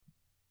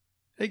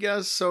Hey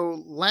guys,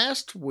 so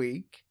last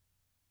week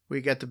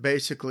we got to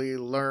basically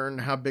learn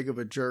how big of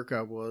a jerk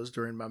I was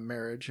during my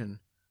marriage and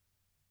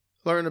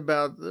learn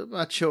about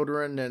my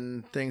children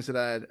and things that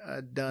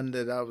I'd done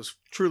that I was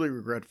truly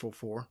regretful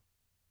for.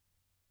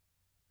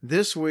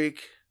 This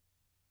week,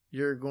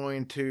 you're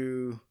going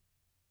to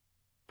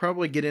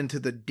probably get into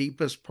the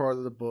deepest part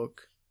of the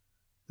book.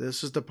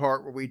 This is the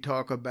part where we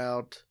talk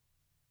about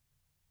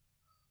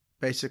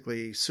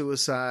basically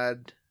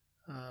suicide,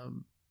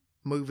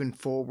 moving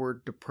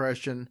forward,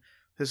 depression.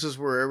 This is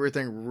where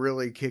everything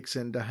really kicks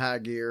into high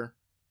gear,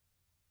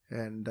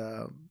 and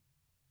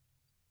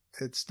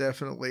it's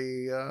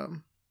definitely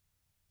the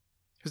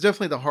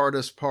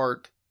hardest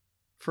part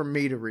for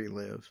me to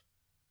relive.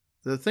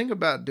 The thing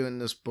about doing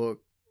this book,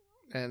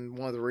 and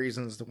one of the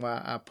reasons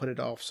why I put it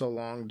off so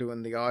long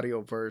doing the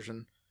audio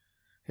version,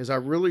 is I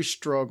really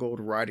struggled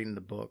writing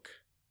the book,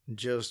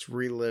 just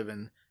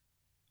reliving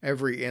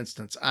every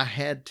instance. I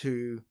had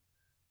to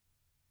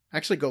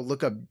actually go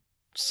look up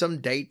some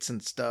dates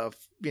and stuff,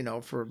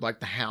 for like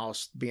the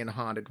house being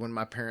haunted when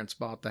my parents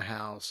bought the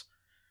house,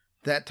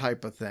 that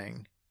type of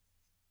thing.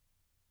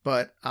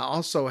 But I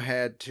also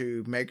had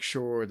to make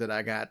sure that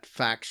I got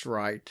facts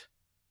right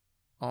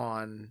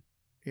on,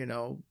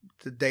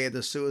 the day of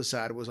the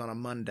suicide was on a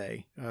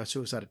Monday.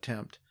 Suicide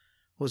attempt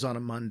was on a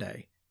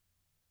Monday.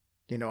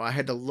 I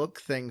had to look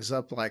things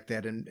up like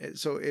that. And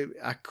so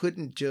I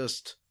couldn't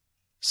just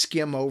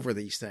skim over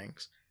these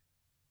things.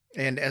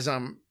 And as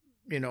I'm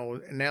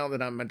now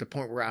that I'm at the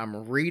point where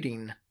I'm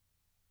reading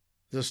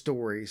the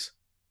stories,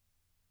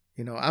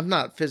 I've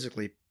not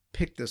physically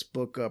picked this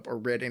book up or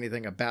read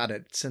anything about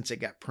it since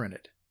it got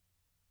printed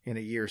in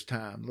a year's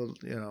time,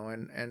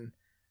 and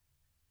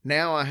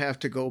now I have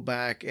to go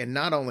back and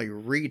not only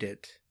read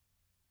it,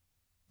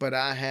 but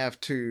I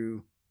have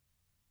to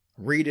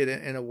read it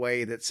in a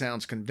way that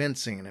sounds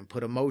convincing and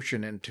put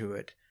emotion into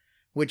it,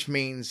 which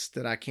means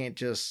that I can't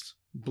just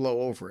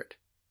blow over it.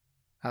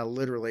 I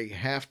literally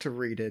have to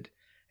read it.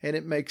 And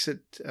it makes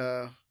it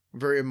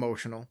very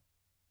emotional,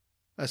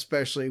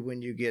 especially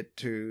when you get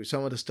to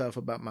some of the stuff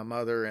about my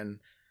mother and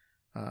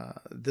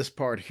this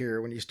part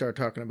here, when you start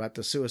talking about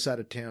the suicide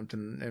attempt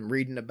and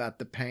reading about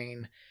the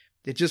pain,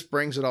 it just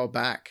brings it all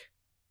back.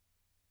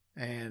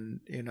 And,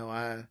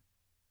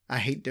 I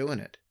hate doing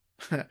it.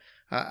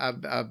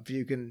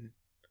 You can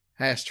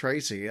ask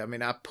Tracy. I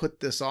mean, I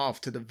put this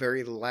off to the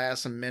very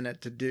last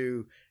minute to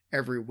do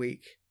every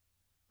week.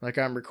 Like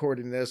I'm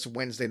recording this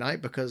Wednesday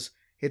night because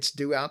it's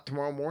due out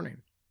tomorrow morning.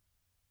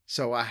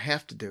 So I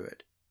have to do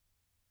it.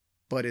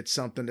 But it's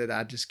something that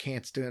I just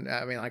can't do.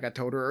 I mean, like I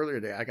told her earlier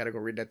today, I got to go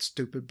read that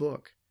stupid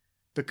book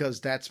because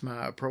that's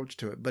my approach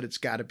to it. But it's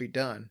got to be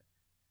done.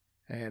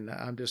 And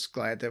I'm just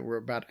glad that we're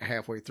about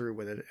halfway through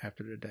with it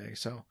after today.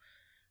 So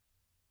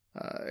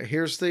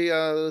here's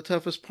the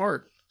toughest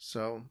part.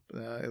 So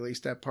at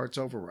least that part's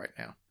over right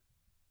now.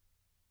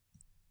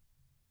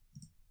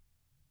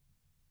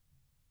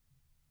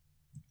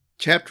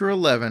 Chapter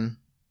 11.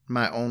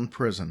 My own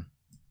prison.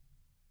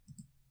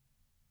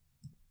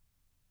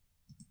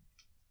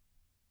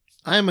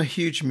 I am a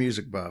huge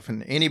music buff,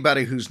 and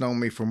anybody who's known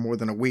me for more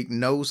than a week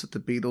knows that the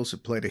Beatles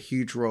have played a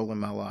huge role in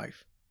my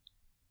life.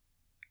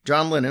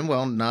 John Lennon,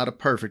 while not a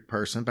perfect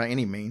person by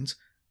any means,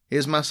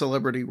 is my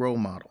celebrity role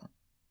model.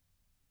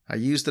 I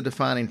use the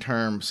defining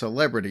term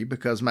celebrity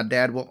because my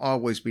dad will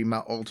always be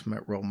my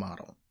ultimate role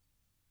model.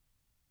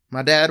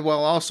 My dad,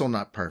 while also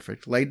not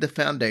perfect, laid the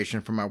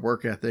foundation for my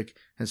work ethic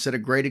and set a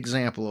great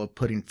example of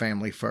putting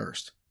family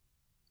first.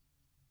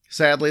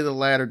 Sadly, the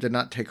latter did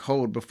not take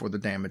hold before the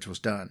damage was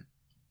done.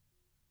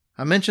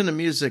 I mention the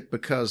music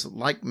because,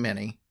 like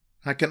many,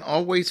 I can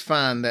always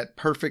find that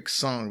perfect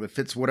song that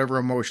fits whatever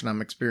emotion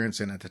I'm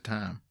experiencing at the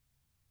time.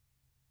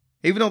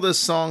 Even though this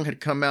song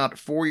had come out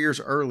 4 years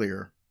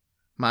earlier,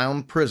 My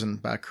Own Prison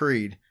by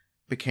Creed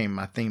became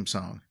my theme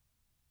song.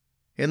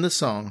 In the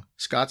song,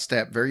 Scott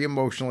Stapp very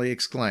emotionally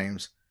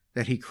exclaims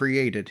that he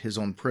created his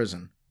own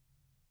prison.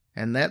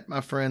 And that,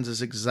 my friends,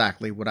 is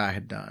exactly what I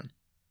had done.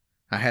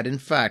 I had in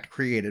fact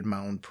created my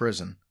own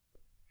prison.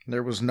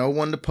 There was no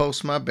one to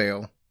post my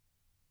bail,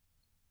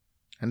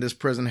 and this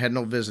prison had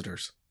no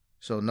visitors,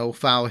 so no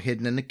fowl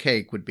hidden in the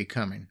cake would be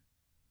coming.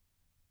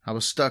 I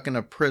was stuck in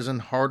a prison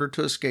harder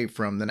to escape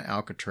from than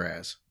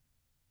Alcatraz.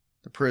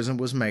 The prison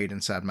was made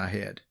inside my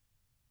head.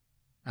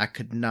 I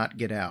could not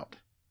get out.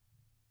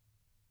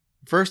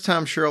 The first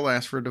time Cheryl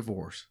asked for a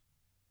divorce,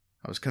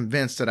 I was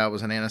convinced that I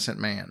was an innocent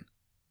man.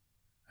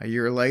 A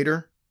year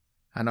later,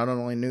 I not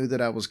only knew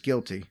that I was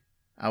guilty,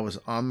 I was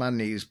on my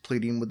knees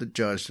pleading with the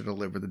judge to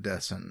deliver the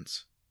death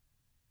sentence.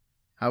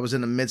 I was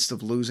in the midst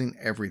of losing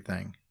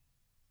everything.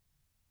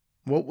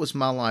 What was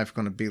my life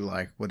going to be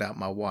like without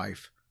my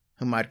wife,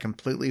 whom I'd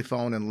completely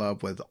fallen in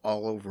love with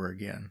all over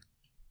again?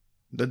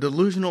 The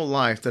delusional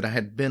life that I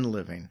had been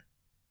living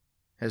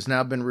has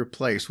now been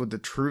replaced with the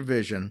true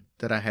vision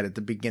that I had at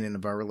the beginning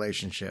of our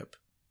relationship.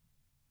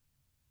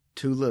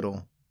 Too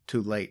little,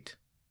 too late.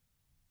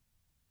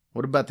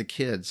 What about the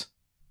kids?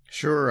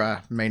 Sure,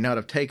 I may not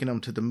have taken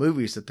them to the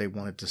movies that they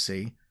wanted to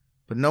see,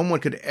 but no one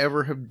could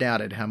ever have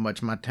doubted how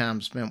much my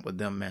time spent with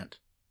them meant.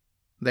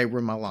 They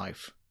were my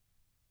life.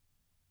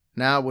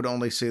 Now I would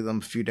only see them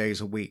a few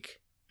days a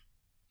week.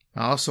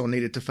 I also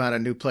needed to find a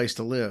new place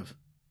to live.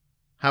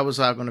 How was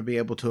I going to be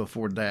able to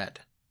afford that?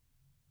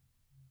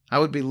 I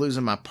would be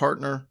losing my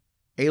partner,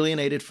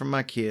 alienated from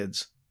my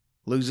kids,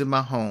 losing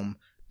my home,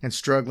 and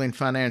struggling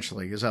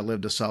financially as I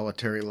lived a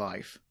solitary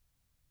life.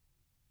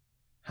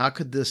 How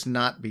could this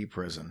not be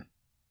prison?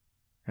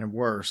 And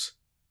worse,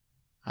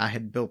 I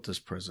had built this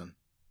prison.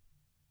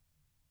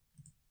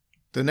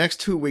 The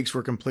next 2 weeks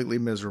were completely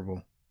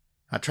miserable.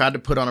 I tried to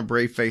put on a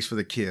brave face for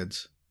the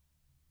kids.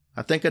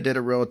 I think I did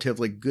a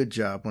relatively good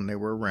job when they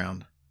were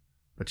around,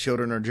 but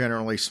children are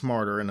generally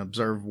smarter and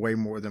observe way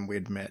more than we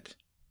admit.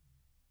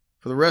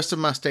 For the rest of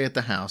my stay at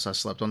the house, I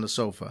slept on the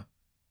sofa.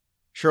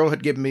 Cheryl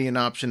had given me an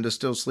option to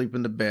still sleep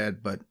in the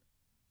bed, but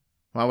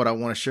why would I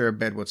want to share a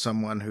bed with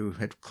someone who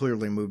had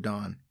clearly moved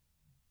on?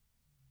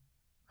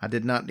 I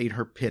did not need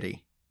her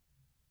pity.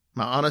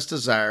 My honest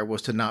desire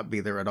was to not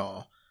be there at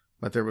all,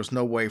 but there was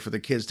no way for the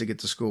kids to get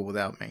to school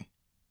without me.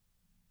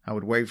 I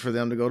would wait for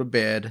them to go to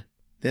bed,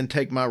 then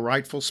take my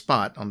rightful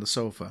spot on the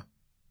sofa.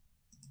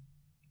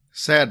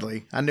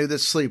 Sadly, I knew that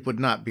sleep would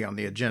not be on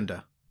the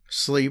agenda.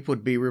 Sleep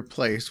would be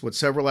replaced with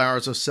several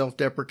hours of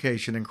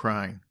self-deprecation and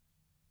crying.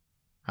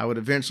 I would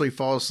eventually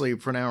fall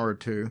asleep for an hour or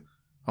two,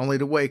 only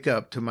to wake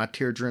up to my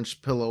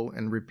tear-drenched pillow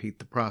and repeat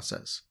the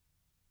process.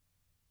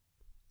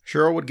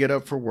 Cheryl would get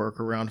up for work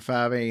around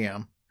 5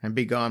 a.m. and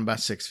be gone by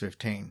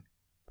 6:15.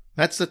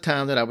 That's the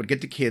time that I would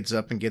get the kids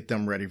up and get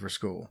them ready for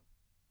school.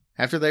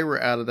 After they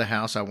were out of the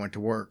house, I went to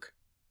work.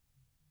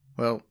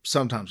 Well,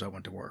 sometimes I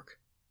went to work.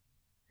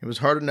 It was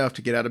hard enough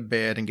to get out of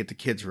bed and get the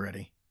kids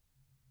ready.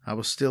 I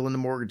was still in the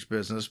mortgage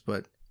business,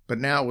 but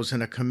now I was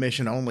in a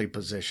commission-only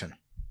position.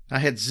 I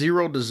had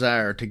zero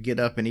desire to get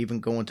up and even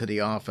go into the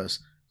office,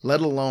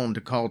 let alone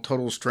to call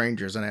total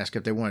strangers and ask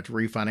if they wanted to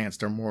refinance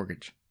their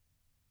mortgage.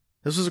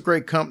 This was a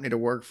great company to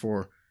work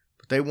for,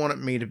 but they wanted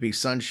me to be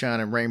sunshine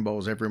and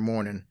rainbows every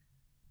morning,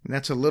 and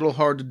that's a little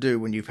hard to do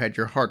when you've had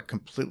your heart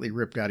completely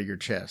ripped out of your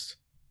chest.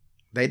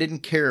 They didn't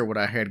care what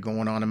I had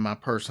going on in my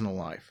personal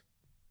life.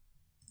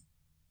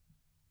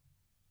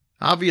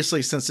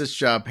 Obviously, since this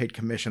job paid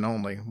commission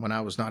only, when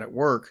I was not at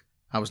work,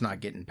 I was not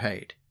getting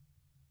paid.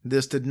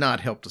 This did not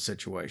help the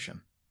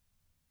situation.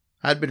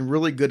 I'd been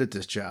really good at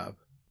this job,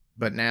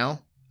 but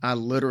now I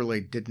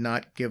literally did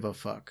not give a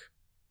fuck.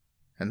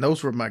 And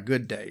those were my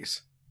good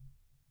days.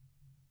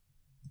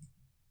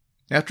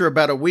 After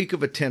about a week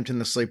of attempting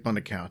to sleep on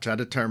the couch, I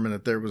determined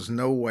that there was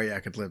no way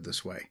I could live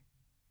this way.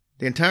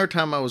 The entire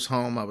time I was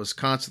home, I was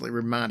constantly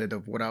reminded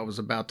of what I was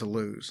about to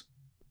lose.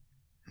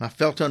 I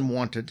felt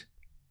unwanted,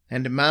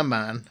 and in my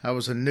mind, I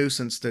was a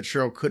nuisance that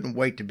Cheryl couldn't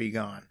wait to be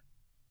gone.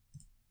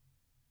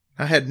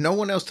 I had no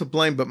one else to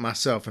blame but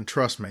myself, and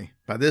trust me,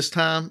 by this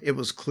time, it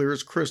was clear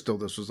as crystal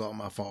this was all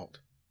my fault.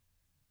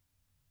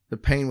 The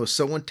pain was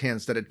so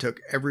intense that it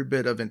took every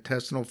bit of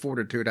intestinal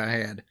fortitude I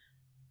had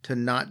to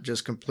not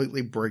just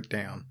completely break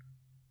down.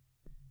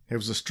 It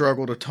was a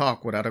struggle to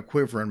talk without a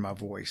quiver in my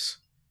voice.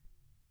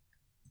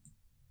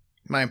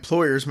 My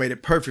employers made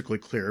it perfectly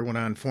clear when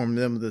I informed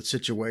them of the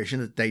situation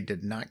that they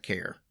did not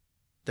care.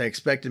 They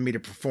expected me to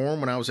perform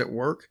when I was at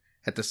work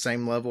at the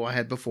same level I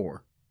had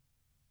before.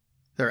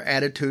 Their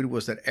attitude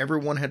was that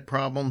everyone had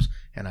problems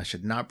and I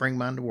should not bring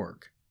mine to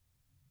work.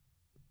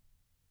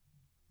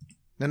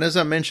 And as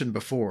I mentioned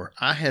before,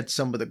 I had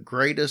some of the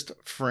greatest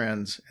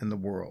friends in the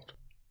world,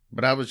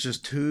 but I was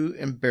just too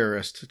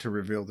embarrassed to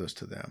reveal this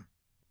to them.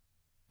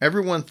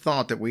 Everyone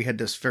thought that we had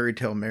this fairy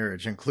tale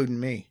marriage, including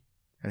me.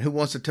 And who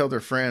wants to tell their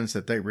friends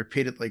that they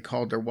repeatedly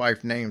called their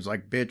wife names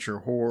like bitch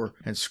or whore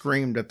and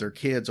screamed at their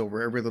kids over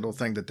every little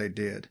thing that they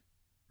did?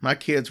 My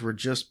kids were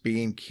just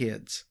being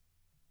kids.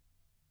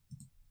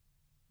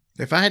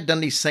 If I had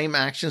done these same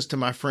actions to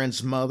my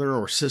friend's mother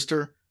or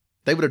sister,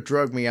 they would have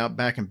drugged me out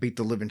back and beat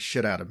the living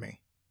shit out of me.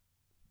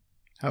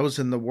 I was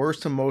in the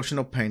worst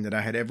emotional pain that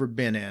I had ever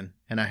been in,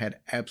 and I had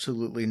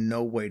absolutely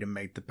no way to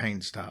make the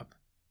pain stop.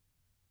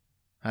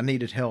 I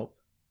needed help.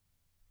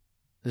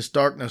 This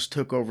darkness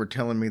took over,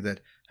 telling me that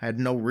I had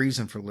no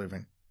reason for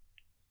living.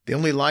 The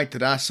only light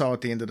that I saw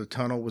at the end of the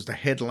tunnel was the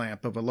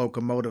headlamp of a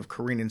locomotive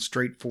careening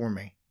straight for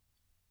me.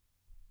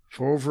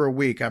 For over a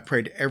week, I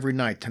prayed every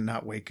night to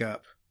not wake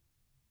up.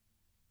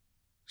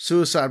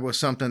 Suicide was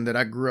something that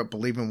I grew up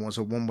believing was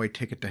a one-way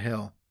ticket to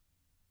hell.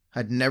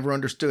 I'd never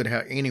understood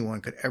how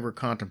anyone could ever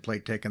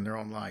contemplate taking their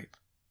own life.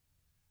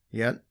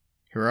 Yet,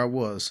 here I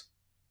was,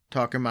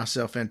 talking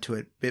myself into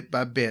it bit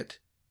by bit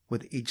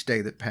with each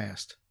day that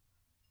passed.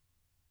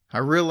 I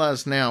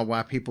realize now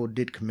why people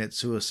did commit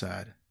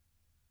suicide.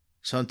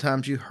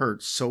 Sometimes you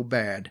hurt so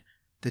bad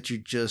that you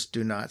just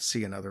do not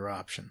see another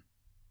option.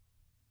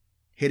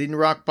 Hitting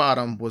rock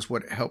bottom was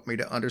what helped me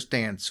to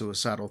understand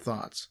suicidal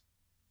thoughts.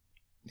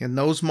 In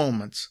those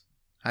moments,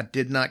 I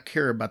did not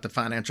care about the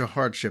financial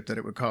hardship that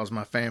it would cause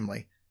my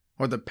family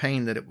or the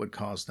pain that it would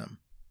cause them.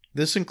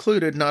 This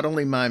included not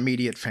only my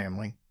immediate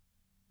family,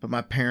 but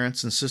my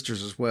parents and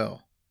sisters as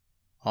well.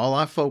 All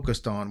I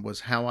focused on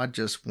was how I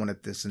just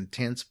wanted this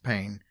intense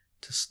pain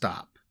to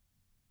stop.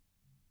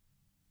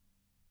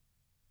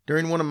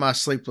 During one of my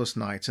sleepless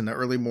nights in the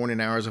early morning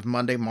hours of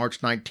Monday,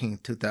 March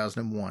 19th,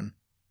 2001,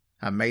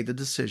 I made the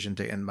decision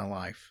to end my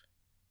life.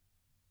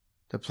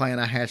 The plan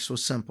I hatched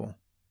was simple.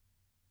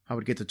 I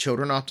would get the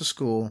children off to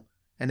school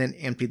and then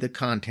empty the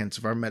contents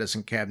of our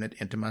medicine cabinet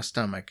into my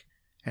stomach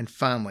and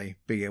finally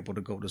be able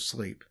to go to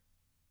sleep.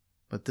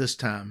 But this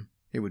time,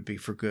 it would be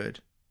for good.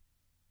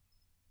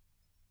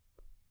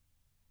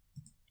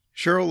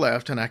 Cheryl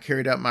left and I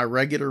carried out my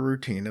regular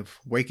routine of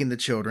waking the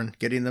children,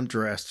 getting them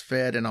dressed,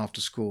 fed, and off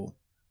to school.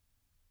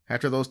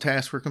 After those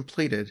tasks were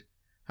completed,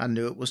 I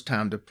knew it was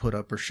time to put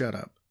up or shut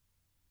up.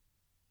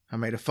 I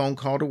made a phone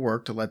call to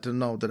work to let them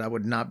know that I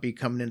would not be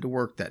coming into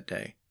work that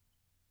day.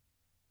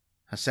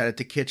 I sat at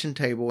the kitchen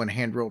table and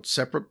handwrote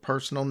separate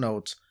personal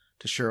notes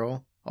to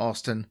Cheryl,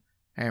 Austin,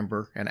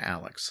 Amber, and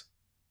Alex.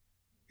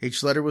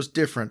 Each letter was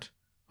different,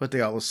 but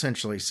they all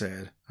essentially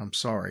said, "I'm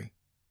sorry."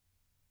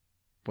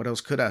 What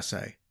else could I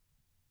say?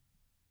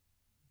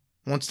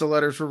 Once the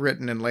letters were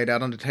written and laid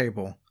out on the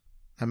table,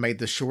 I made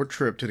the short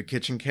trip to the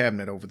kitchen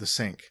cabinet over the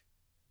sink.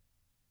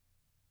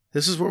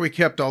 This is where we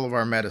kept all of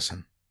our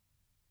medicine.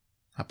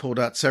 I pulled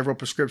out several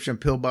prescription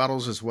pill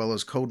bottles as well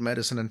as cold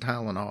medicine and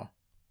Tylenol.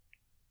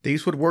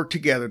 These would work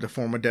together to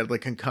form a deadly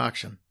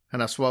concoction,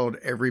 and I swallowed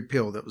every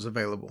pill that was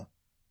available.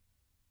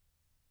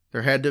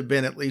 There had to have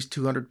been at least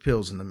 200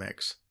 pills in the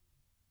mix.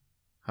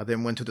 I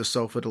then went to the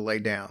sofa to lay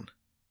down.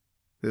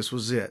 This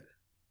was it.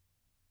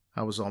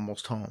 I was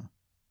almost home.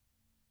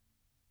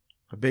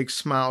 A big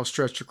smile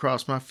stretched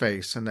across my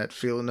face, and that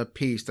feeling of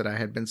peace that I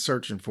had been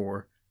searching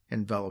for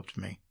enveloped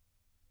me.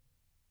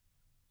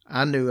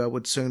 I knew I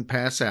would soon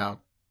pass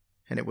out,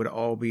 and it would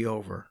all be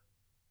over.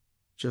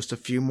 Just a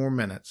few more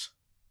minutes.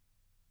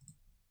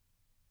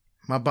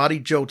 My body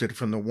jolted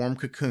from the warm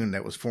cocoon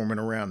that was forming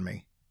around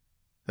me.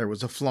 There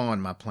was a flaw in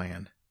my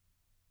plan.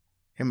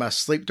 In my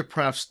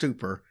sleep-deprived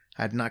stupor,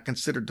 I had not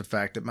considered the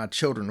fact that my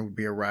children would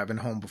be arriving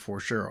home before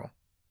Cheryl.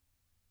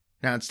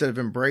 Now, instead of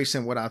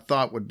embracing what I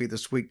thought would be the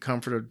sweet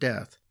comfort of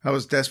death, I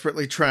was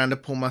desperately trying to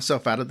pull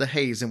myself out of the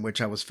haze in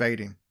which I was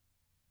fading.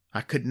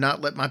 I could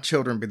not let my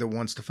children be the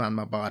ones to find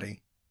my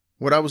body.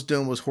 What I was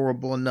doing was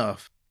horrible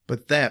enough,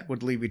 but that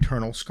would leave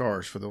eternal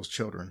scars for those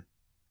children.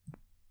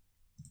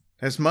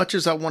 As much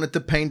as I wanted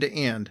the pain to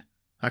end,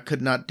 I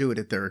could not do it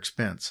at their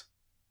expense.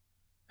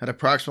 At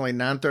approximately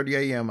 9:30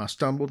 a.m., I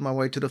stumbled my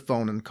way to the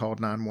phone and called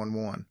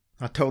 911.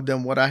 I told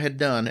them what I had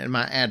done and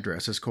my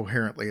address as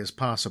coherently as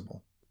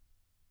possible.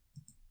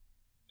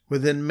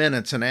 Within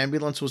minutes, an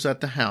ambulance was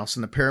at the house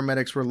and the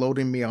paramedics were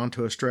loading me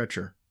onto a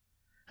stretcher.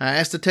 I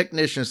asked the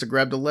technicians to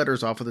grab the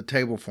letters off of the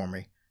table for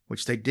me,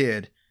 which they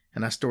did,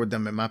 and I stored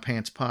them in my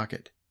pants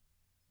pocket.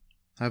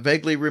 I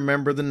vaguely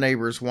remember the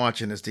neighbors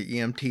watching as the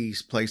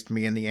EMTs placed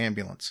me in the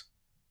ambulance.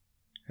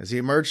 As the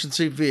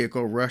emergency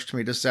vehicle rushed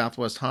me to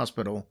Southwest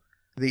Hospital,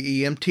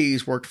 the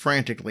EMTs worked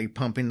frantically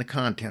pumping the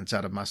contents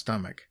out of my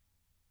stomach.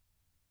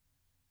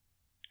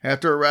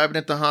 After arriving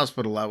at the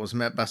hospital, I was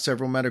met by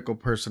several medical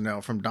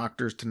personnel, from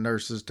doctors to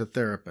nurses to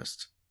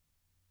therapists.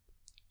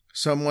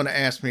 Someone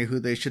asked me who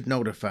they should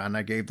notify, and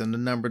I gave them the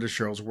number to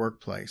Cheryl's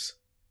workplace.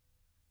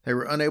 They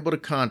were unable to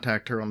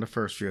contact her on the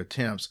first few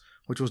attempts,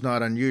 which was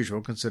not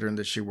unusual considering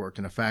that she worked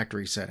in a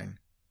factory setting.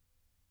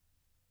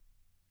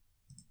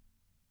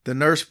 The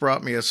nurse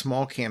brought me a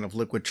small can of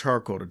liquid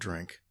charcoal to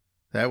drink.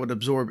 That would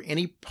absorb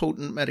any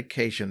potent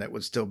medication that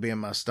would still be in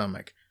my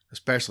stomach,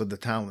 especially the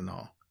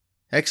Tylenol.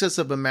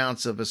 Excessive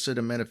amounts of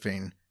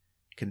acetaminophen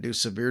can do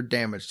severe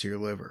damage to your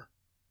liver.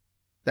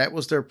 That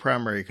was their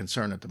primary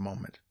concern at the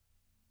moment.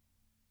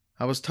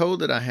 I was told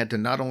that I had to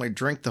not only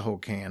drink the whole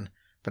can,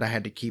 but I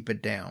had to keep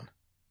it down.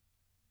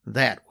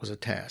 That was a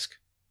task.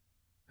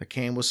 The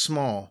can was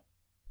small.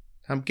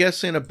 I'm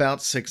guessing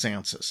about 6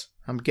 ounces.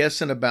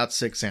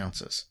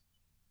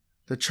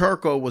 The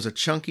charcoal was a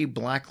chunky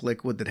black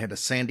liquid that had a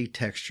sandy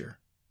texture.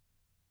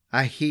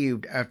 I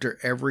heaved after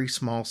every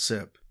small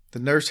sip. The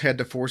nurse had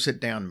to force it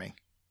down me.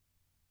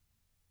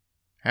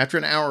 After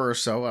an hour or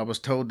so, I was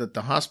told that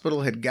the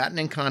hospital had gotten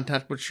in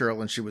contact with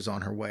Cheryl and she was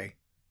on her way.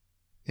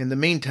 In the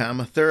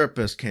meantime, a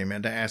therapist came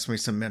in to ask me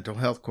some mental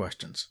health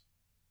questions.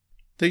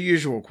 The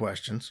usual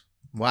questions.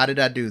 Why did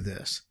I do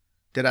this?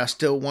 Did I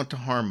still want to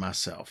harm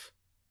myself?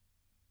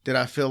 Did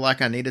I feel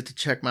like I needed to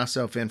check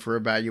myself in for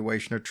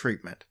evaluation or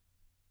treatment?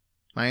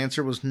 My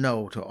answer was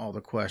no to all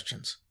the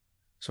questions.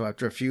 So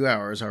after a few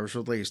hours, I was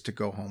released to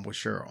go home with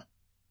Cheryl.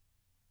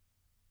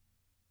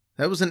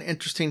 That was an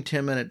interesting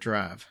 10-minute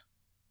drive.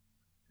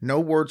 No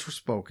words were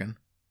spoken.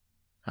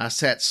 I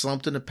sat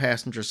slumped in the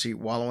passenger seat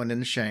wallowing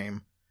in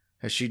shame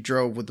as she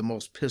drove with the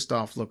most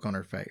pissed-off look on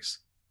her face.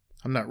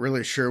 I'm not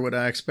really sure what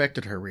I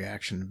expected her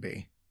reaction to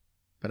be,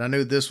 but I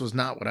knew this was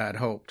not what I had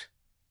hoped.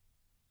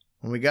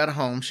 When we got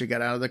home, she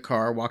got out of the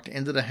car, walked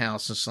into the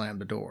house, and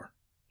slammed the door.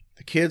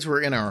 The kids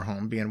were in our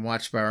home, being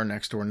watched by our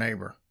next-door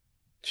neighbor.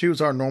 She was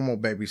our normal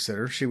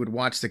babysitter. She would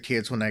watch the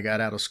kids when they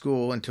got out of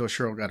school until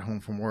Cheryl got home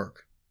from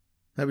work.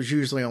 That was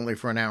usually only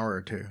for an hour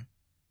or two.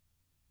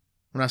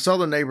 When I saw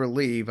the neighbor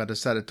leave, I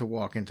decided to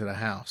walk into the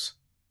house.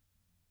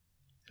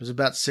 It was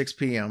about 6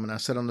 p.m., and I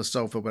sat on the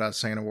sofa without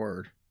saying a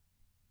word.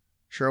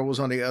 Cheryl was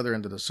on the other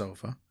end of the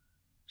sofa.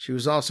 She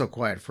was also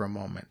quiet for a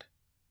moment.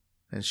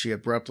 Then she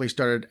abruptly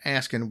started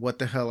asking what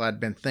the hell I'd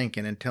been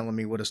thinking and telling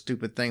me what a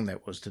stupid thing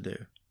that was to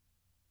do.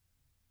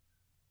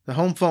 The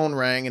home phone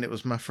rang and it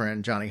was my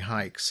friend Johnny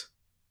Hikes.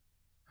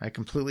 I had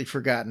completely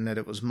forgotten that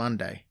it was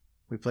Monday.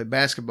 We played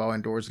basketball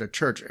indoors at a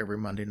church every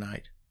Monday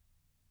night.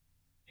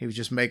 He was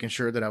just making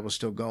sure that I was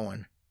still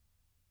going.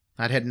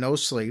 I'd had no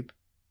sleep,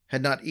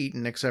 had not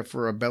eaten except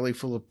for a belly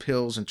full of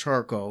pills and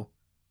charcoal.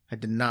 I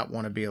did not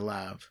want to be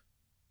alive.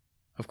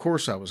 Of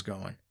course I was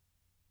going.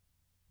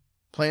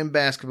 Playing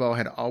basketball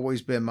had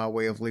always been my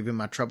way of leaving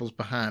my troubles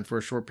behind for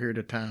a short period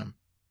of time.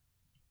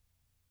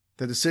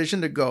 The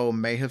decision to go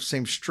may have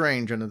seemed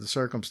strange under the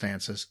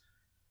circumstances,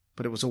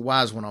 but it was a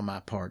wise one on my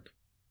part.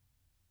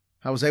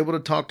 I was able to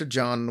talk to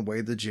John on the way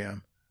to the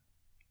gym.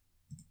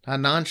 I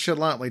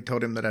nonchalantly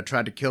told him that I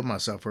tried to kill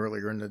myself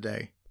earlier in the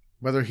day.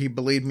 Whether he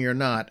believed me or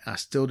not, I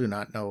still do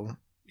not know,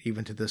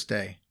 even to this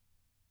day.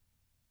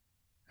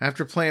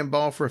 After playing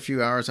ball for a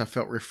few hours, I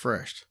felt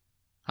refreshed.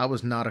 I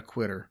was not a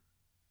quitter.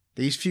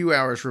 These few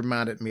hours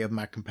reminded me of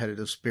my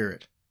competitive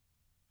spirit.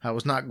 I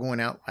was not going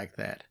out like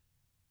that.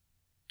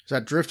 As I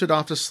drifted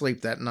off to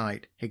sleep that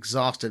night,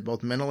 exhausted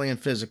both mentally and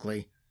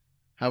physically,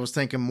 I was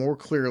thinking more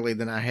clearly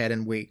than I had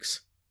in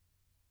weeks.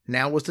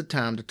 Now was the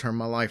time to turn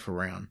my life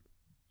around,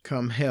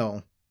 come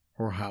hell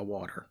or high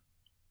water.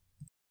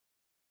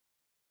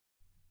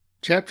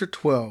 Chapter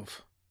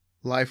 12.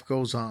 Life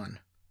Goes On.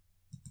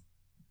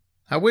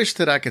 I wish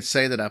that I could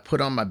say that I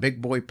put on my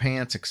big boy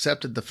pants,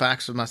 accepted the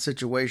facts of my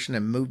situation,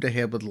 and moved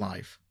ahead with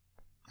life.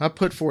 I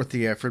put forth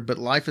the effort, but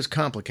life is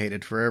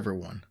complicated for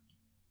everyone.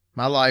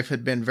 My life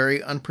had been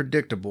very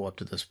unpredictable up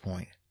to this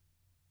point.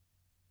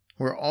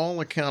 We're all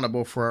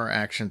accountable for our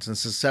actions and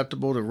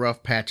susceptible to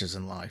rough patches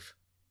in life.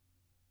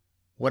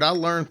 What I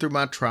learned through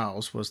my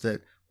trials was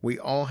that we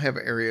all have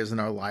areas in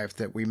our life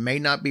that we may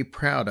not be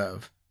proud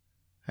of,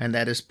 and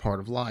that is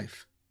part of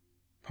life,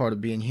 part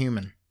of being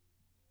human.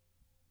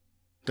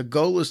 The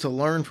goal is to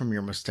learn from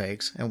your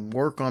mistakes and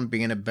work on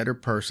being a better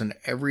person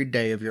every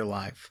day of your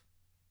life.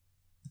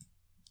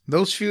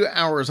 Those few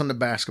hours on the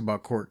basketball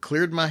court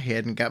cleared my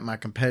head and got my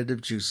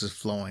competitive juices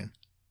flowing.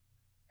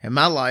 In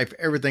my life,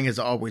 everything has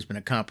always been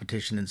a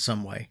competition in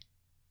some way.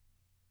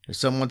 If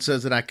someone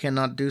says that I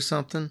cannot do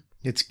something,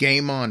 it's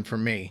game on for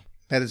me.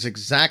 That is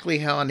exactly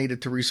how I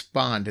needed to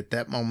respond at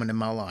that moment in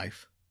my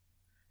life.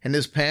 In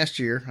this past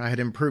year, I had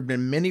improved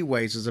in many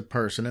ways as a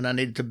person, and I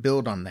needed to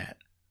build on that.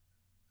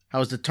 I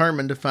was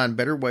determined to find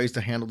better ways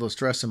to handle the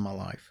stress in my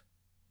life.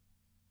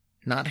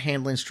 Not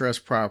handling stress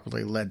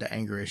properly led to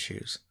anger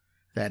issues.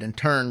 That in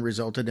turn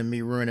resulted in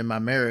me ruining my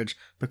marriage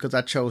because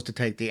I chose to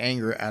take the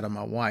anger out of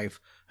my wife,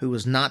 who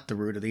was not the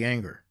root of the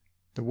anger.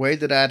 The way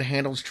that I had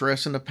handled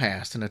stress in the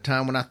past, in a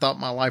time when I thought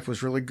my life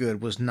was really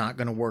good, was not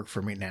going to work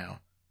for me now,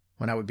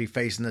 when I would be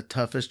facing the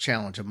toughest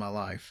challenge of my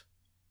life.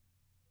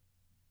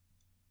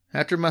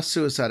 After my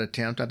suicide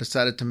attempt, I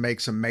decided to make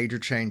some major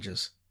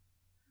changes.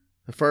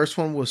 The first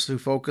one was to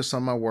focus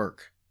on my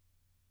work.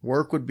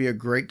 Work would be a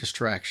great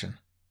distraction.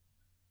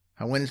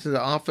 I went into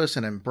the office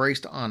and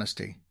embraced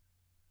honesty.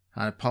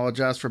 I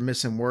apologized for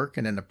missing work,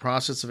 and in the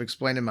process of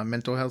explaining my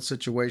mental health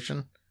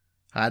situation,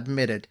 I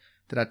admitted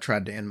that I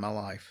tried to end my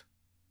life.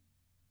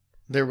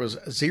 There was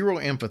zero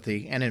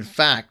empathy, and in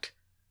fact,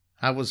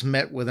 I was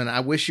met with an "I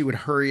wish you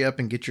would hurry up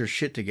and get your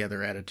shit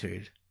together"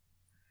 attitude.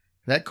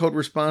 That cold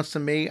response to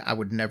me, I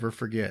would never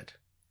forget.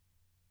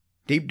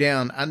 Deep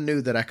down, I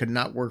knew that I could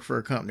not work for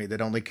a company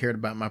that only cared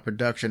about my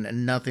production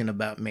and nothing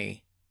about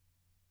me.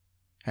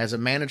 As a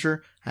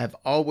manager, I have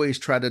always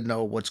tried to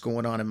know what's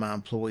going on in my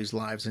employees'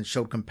 lives and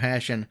showed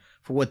compassion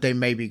for what they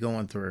may be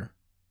going through.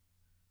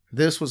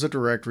 This was a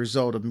direct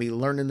result of me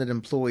learning that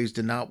employees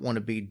do not want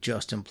to be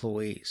just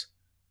employees.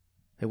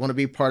 They want to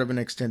be part of an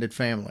extended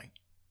family.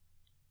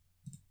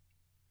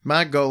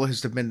 My goal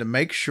has been to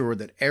make sure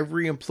that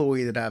every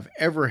employee that I've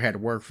ever had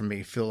work for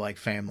me feel like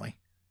family.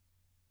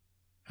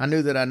 I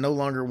knew that I no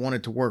longer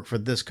wanted to work for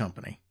this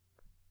company.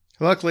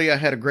 Luckily, I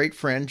had a great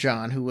friend,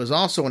 John, who was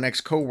also an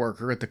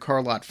ex-coworker at the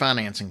Carlot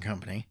Financing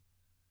Company.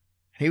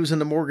 He was in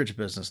the mortgage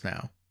business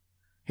now.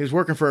 He was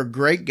working for a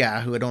great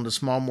guy who had owned a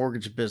small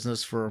mortgage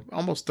business for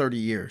almost 30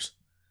 years.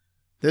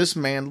 This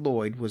man,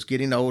 Lloyd, was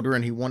getting older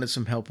and he wanted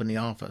some help in the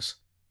office.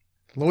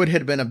 Lloyd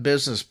had been a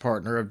business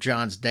partner of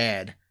John's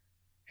dad,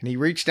 and he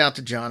reached out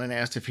to John and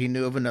asked if he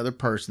knew of another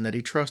person that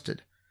he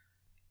trusted.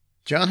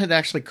 John had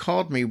actually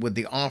called me with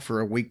the offer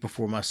a week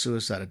before my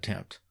suicide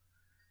attempt.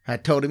 I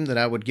told him that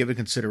I would give it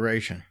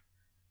consideration.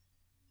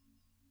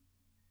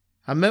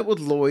 I met with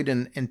Lloyd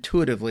and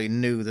intuitively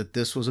knew that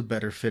this was a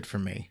better fit for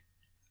me.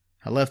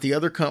 I left the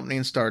other company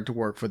and started to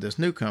work for this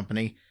new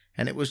company,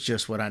 and it was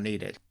just what I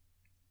needed.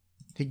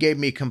 He gave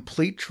me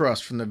complete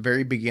trust from the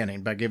very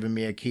beginning by giving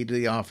me a key to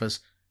the office,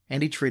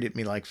 and he treated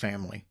me like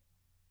family.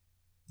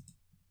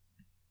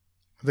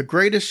 The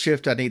greatest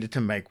shift I needed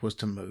to make was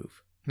to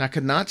move, and I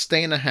could not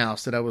stay in a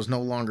house that I was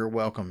no longer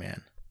welcome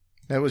in.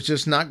 That was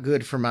just not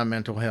good for my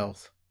mental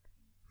health.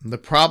 The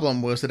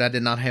problem was that I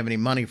did not have any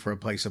money for a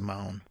place of my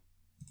own.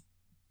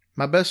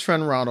 My best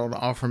friend Ronald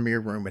offered me a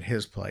room at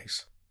his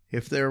place.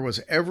 If there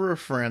was ever a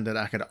friend that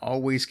I could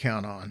always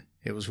count on,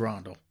 it was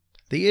Rondell.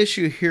 The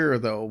issue here,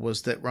 though,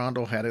 was that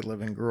Rondell had a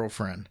living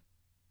girlfriend.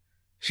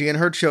 She and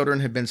her children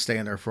had been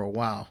staying there for a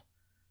while.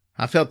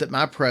 I felt that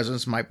my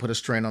presence might put a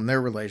strain on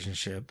their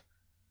relationship,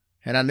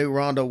 and I knew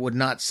Rondell would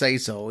not say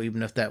so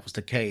even if that was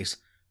the case,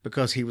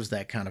 because he was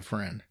that kind of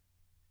friend.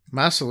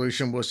 My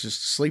solution was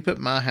just to sleep at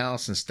my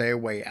house and stay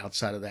away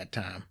outside of that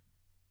time.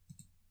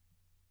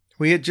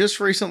 We had just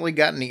recently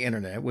gotten the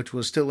internet, which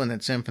was still in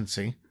its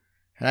infancy,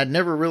 and I'd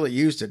never really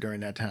used it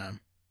during that time.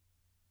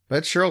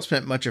 But Cheryl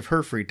spent much of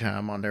her free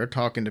time on there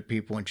talking to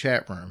people in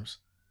chat rooms.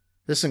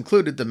 This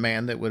included the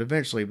man that would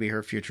eventually be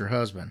her future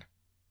husband.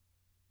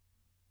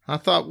 I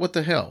thought, what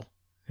the hell?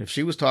 If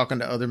she was talking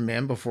to other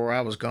men before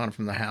I was gone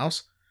from the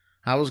house,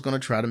 I was going to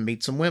try to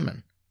meet some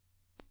women.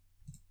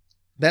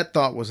 That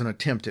thought was an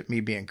attempt at me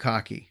being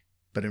cocky,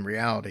 but in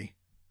reality,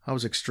 I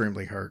was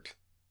extremely hurt.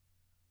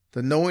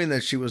 The knowing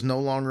that she was no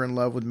longer in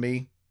love with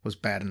me was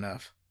bad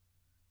enough,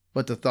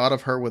 but the thought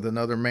of her with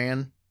another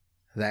man,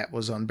 that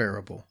was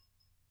unbearable.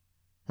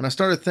 When I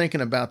started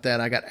thinking about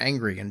that, I got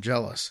angry and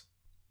jealous.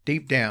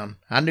 Deep down,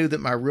 I knew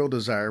that my real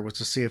desire was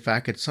to see if I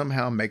could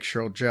somehow make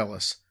Cheryl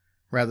jealous,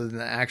 rather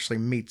than actually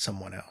meet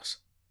someone else.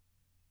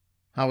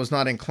 I was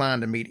not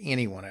inclined to meet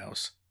anyone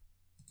else.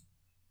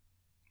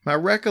 My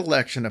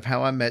recollection of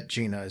how I met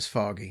Gina is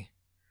foggy.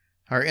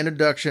 Our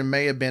introduction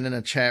may have been in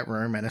a chat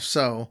room, and if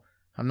so,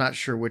 I'm not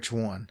sure which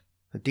one.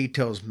 The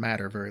details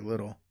matter very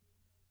little.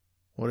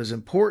 What is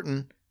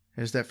important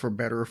is that for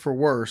better or for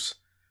worse,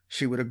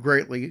 she would have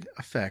greatly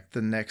affect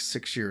the next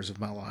 6 years of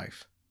my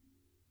life.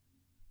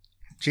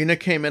 Gina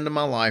came into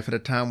my life at a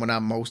time when I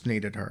most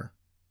needed her.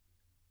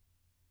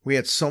 We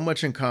had so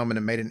much in common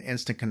and made an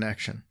instant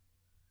connection.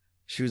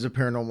 She was a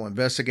paranormal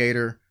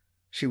investigator,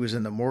 she was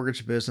in the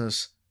mortgage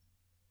business,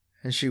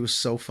 and she was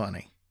so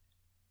funny.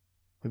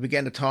 We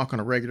began to talk on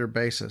a regular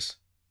basis.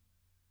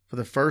 For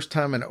the first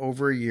time in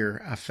over a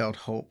year, I felt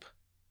hope.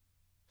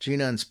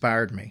 Gina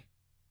inspired me,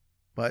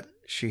 but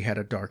she had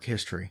a dark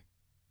history.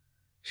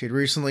 She had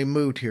recently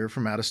moved here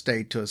from out of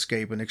state to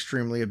escape an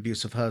extremely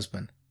abusive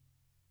husband.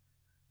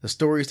 The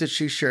stories that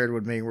she shared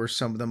with me were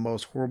some of the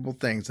most horrible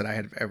things that I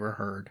had ever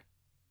heard.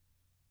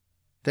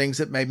 Things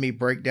that made me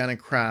break down and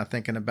cry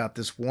thinking about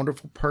this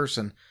wonderful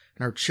person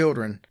and her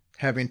children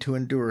having to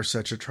endure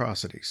such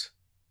atrocities.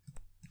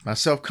 My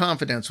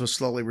self-confidence was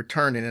slowly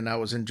returning and I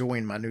was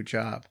enjoying my new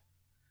job.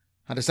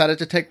 I decided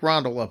to take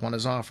Rondell up on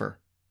his offer.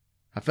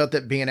 I felt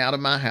that being out of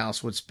my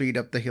house would speed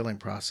up the healing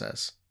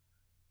process.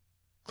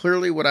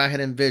 Clearly, what I had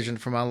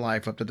envisioned for my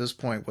life up to this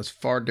point was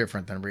far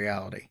different than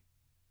reality.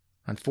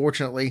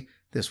 Unfortunately,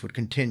 this would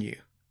continue.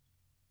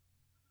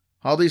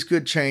 All these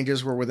good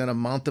changes were within a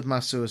month of my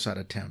suicide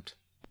attempt.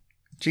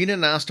 Gina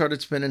and I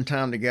started spending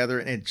time together,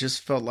 and it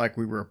just felt like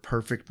we were a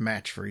perfect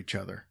match for each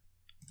other.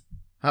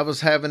 I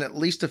was having at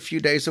least a few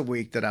days a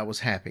week that I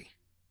was happy.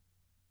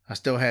 I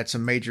still had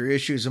some major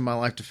issues in my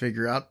life to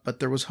figure out, but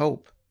there was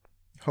hope.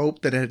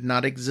 Hope that had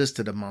not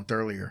existed a month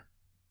earlier.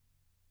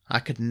 I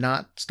could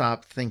not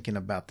stop thinking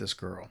about this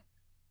girl.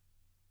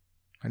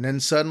 And then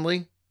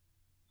suddenly,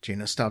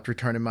 Gina stopped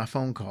returning my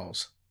phone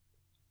calls.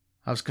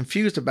 I was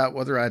confused about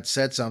whether I had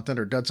said something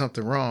or done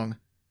something wrong.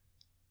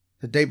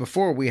 The day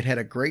before, we had had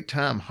a great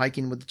time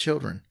hiking with the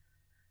children.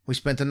 We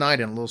spent the night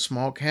in a little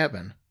small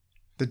cabin.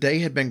 The day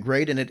had been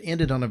great and it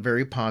ended on a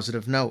very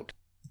positive note.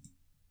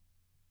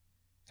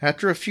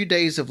 After a few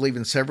days of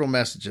leaving several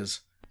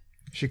messages,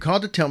 she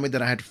called to tell me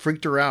that I had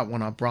freaked her out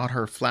when I brought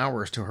her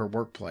flowers to her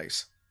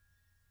workplace,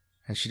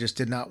 and she just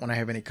did not want to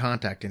have any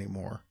contact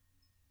anymore.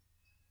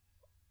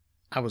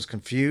 I was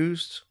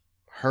confused,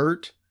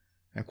 hurt,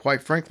 and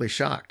quite frankly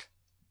shocked.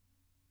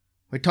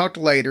 We talked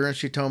later and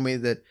she told me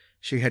that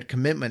she had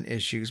commitment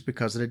issues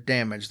because of the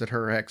damage that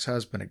her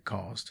ex-husband had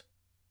caused.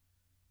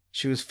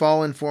 She was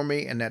falling for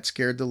me and that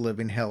scared the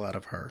living hell out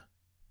of her.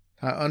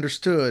 I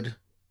understood,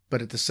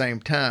 but at the same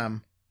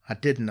time, I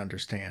didn't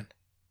understand.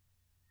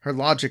 Her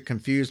logic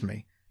confused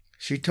me.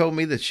 She told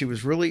me that she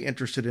was really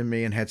interested in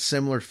me and had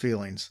similar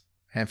feelings,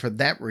 and for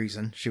that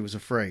reason she was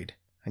afraid.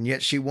 And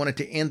yet she wanted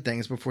to end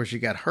things before she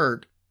got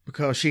hurt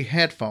because she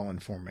had fallen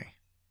for me.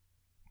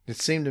 It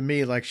seemed to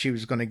me like she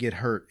was going to get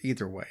hurt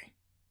either way.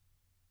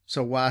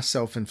 So why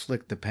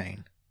self-inflict the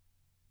pain?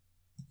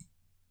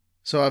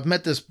 So I've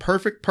met this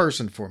perfect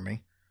person for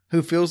me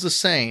who feels the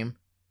same,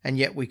 and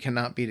yet we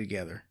cannot be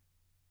together.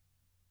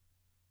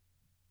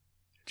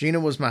 Gina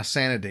was my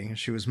sanity,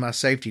 she was my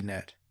safety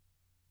net,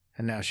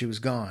 and now she was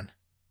gone.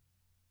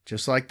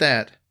 Just like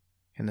that,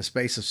 in the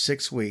space of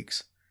 6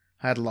 weeks,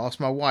 I had lost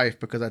my wife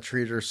because I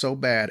treated her so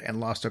bad and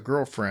lost a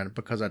girlfriend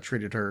because I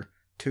treated her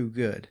too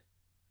good.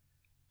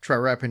 Try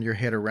wrapping your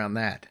head around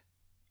that.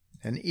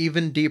 An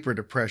even deeper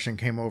depression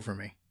came over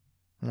me.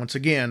 Once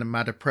again,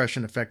 my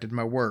depression affected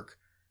my work,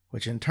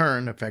 which in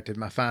turn affected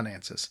my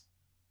finances.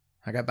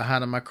 I got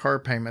behind on my car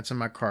payments and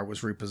my car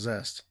was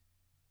repossessed.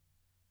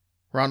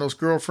 Rondell's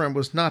girlfriend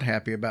was not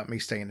happy about me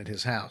staying at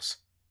his house.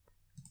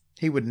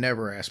 He would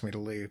never ask me to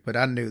leave, but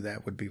I knew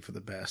that would be for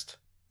the best.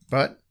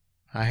 But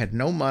I had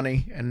no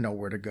money and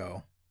nowhere to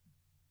go.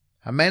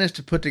 I managed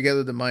to put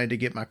together the money to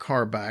get my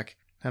car back,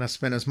 and I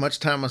spent as much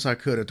time as I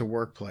could at the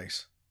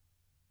workplace.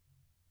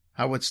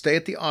 I would stay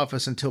at the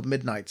office until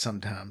midnight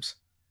sometimes,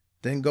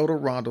 then go to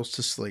Rondell's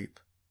to sleep.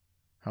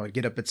 I would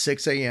get up at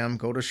 6 a.m.,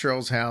 go to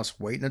Cheryl's house,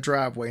 wait in the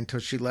driveway until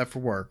she left for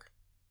work.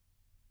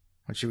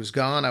 When she was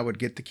gone, I would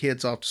get the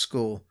kids off to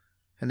school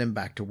and then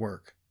back to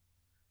work.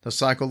 The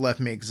cycle left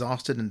me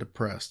exhausted and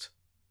depressed.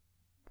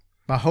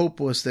 My hope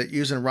was that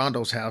using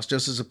Rondell's house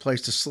just as a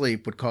place to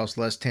sleep would cause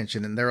less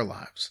tension in their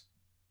lives.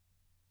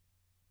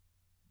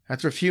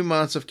 After a few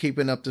months of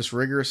keeping up this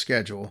rigorous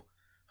schedule,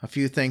 a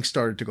few things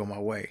started to go my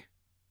way.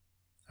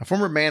 A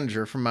former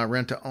manager from my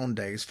rent-to-own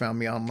days found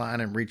me online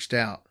and reached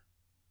out.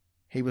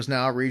 He was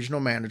now a regional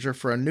manager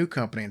for a new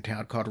company in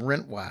town called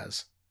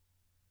Rentwise.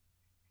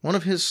 One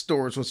of his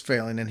stores was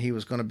failing and he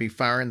was going to be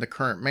firing the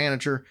current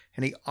manager,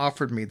 and he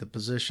offered me the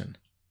position.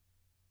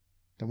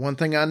 The one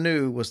thing I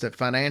knew was that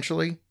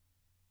financially,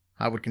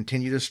 I would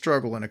continue to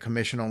struggle in a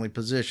commission-only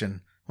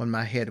position when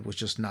my head was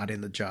just not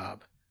in the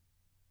job.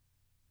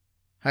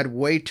 I had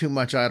way too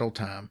much idle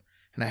time,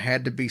 and I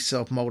had to be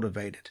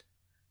self-motivated,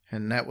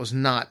 and that was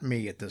not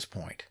me at this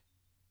point.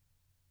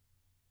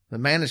 The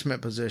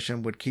management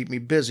position would keep me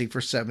busy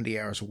for 70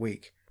 hours a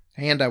week,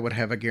 and I would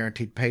have a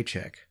guaranteed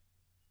paycheck.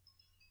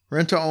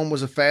 Rent-to-own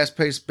was a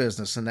fast-paced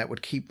business, and that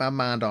would keep my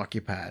mind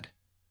occupied.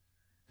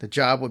 The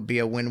job would be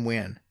a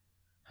win-win.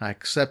 I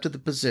accepted the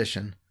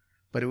position,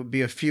 but it would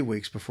be a few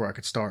weeks before I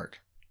could start.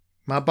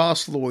 My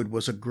boss, Lloyd,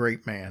 was a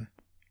great man,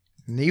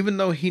 and even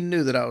though he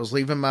knew that I was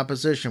leaving my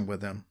position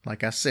with him,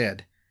 like I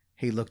said,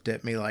 he looked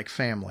at me like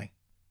family.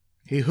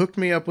 He hooked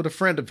me up with a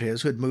friend of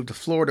his who had moved to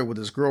Florida with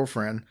his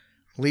girlfriend,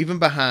 leaving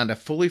behind a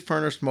fully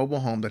furnished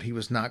mobile home that he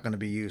was not going to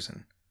be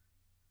using.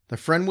 The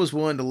friend was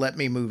willing to let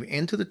me move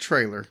into the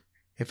trailer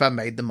if I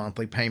made the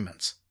monthly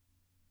payments.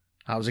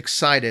 I was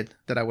excited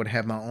that I would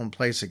have my own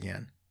place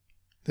again.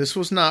 This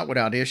was not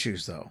without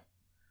issues, though.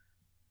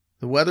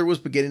 The weather was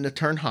beginning to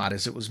turn hot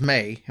as it was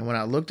May, and when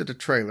I looked at the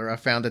trailer, I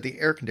found that the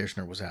air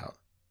conditioner was out.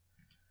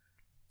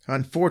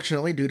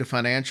 Unfortunately, due to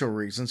financial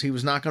reasons, he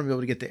was not going to be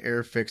able to get the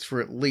air fixed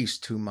for at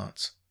least 2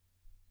 months.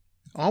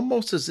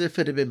 Almost as if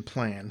it had been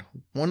planned,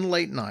 one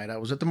late night I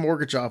was at the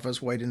mortgage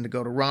office waiting to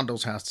go to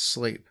Rondell's house to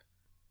sleep.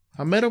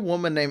 I met a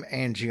woman named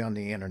Angie on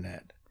the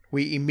internet.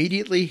 We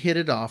immediately hit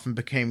it off and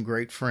became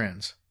great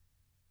friends.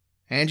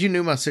 Angie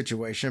knew my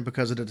situation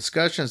because of the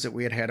discussions that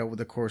we had had over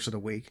the course of the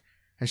week,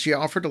 and she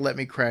offered to let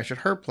me crash at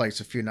her place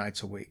a few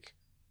nights a week.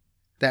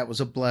 That was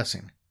a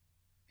blessing.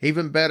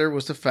 Even better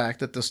was the fact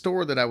that the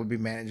store that I would be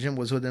managing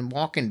was within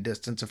walking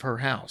distance of her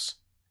house.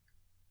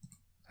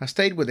 I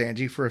stayed with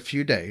Angie for a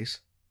few days,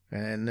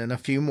 and then a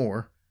few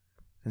more,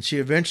 and she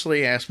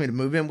eventually asked me to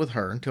move in with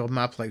her until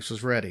my place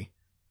was ready.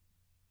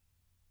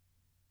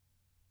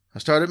 I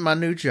started my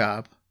new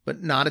job,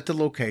 but not at the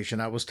location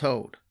I was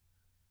told.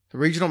 The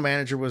regional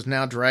manager was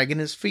now dragging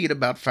his feet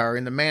about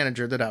firing the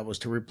manager that I was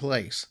to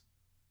replace.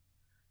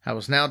 I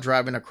was now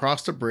driving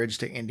across the bridge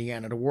to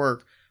Indiana to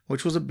work,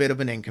 which was a bit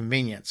of an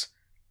inconvenience.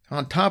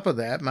 On top of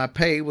that, my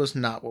pay was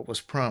not what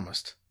was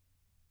promised.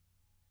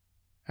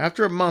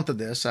 After a month of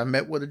this, I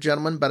met with a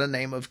gentleman by the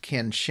name of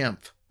Ken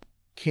Schimpf.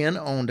 Ken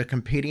owned a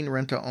competing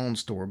rent-to-own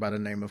store by the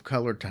name of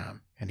Color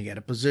Time, and he had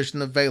a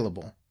position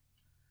available.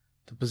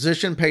 The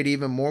position paid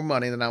even more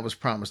money than I was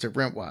promised at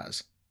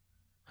Rentwise.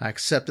 I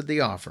accepted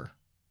the offer.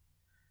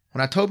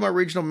 When I told my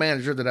regional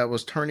manager that I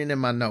was turning in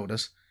my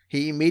notice,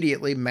 he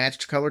immediately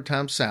matched Color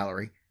Time's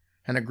salary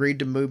and agreed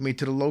to move me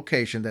to the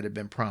location that had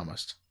been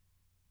promised.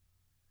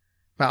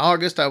 By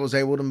August, I was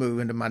able to move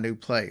into my new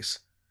place.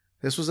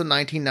 This was a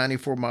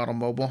 1994 model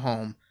mobile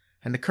home,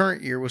 and the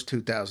current year was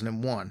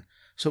 2001,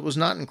 so it was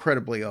not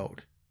incredibly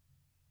old.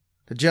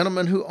 The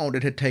gentleman who owned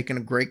it had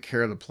taken great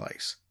care of the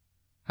place.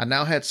 I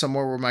now had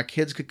somewhere where my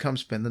kids could come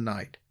spend the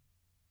night.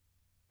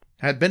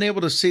 I had been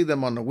able to see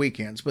them on the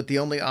weekends, but the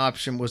only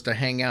option was to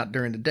hang out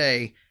during the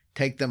day,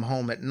 take them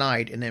home at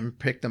night, and then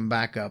pick them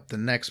back up the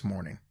next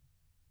morning.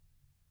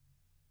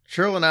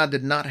 Cheryl and I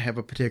did not have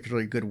a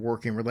particularly good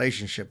working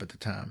relationship at the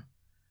time.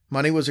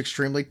 Money was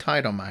extremely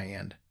tight on my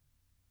end.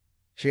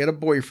 She had a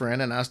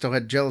boyfriend, and I still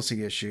had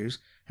jealousy issues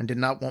and did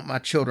not want my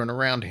children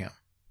around him.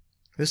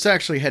 This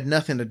actually had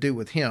nothing to do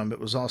with him. It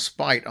was all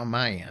spite on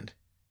my end.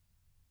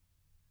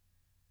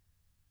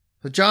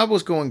 The job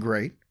was going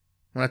great.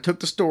 When I took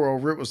the store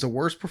over, it was the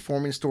worst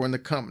performing store in the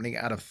company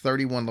out of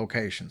 31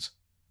 locations.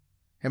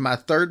 In my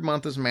third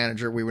month as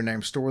manager, we were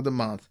named Store of the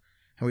Month,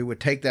 and we would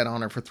take that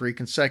honor for 3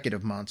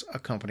 consecutive months, a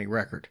company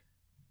record.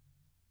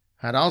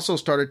 I had also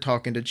started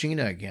talking to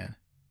Gina again.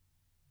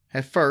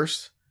 At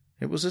first,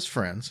 it was as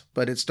friends,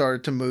 but it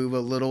started to move a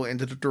little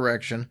into the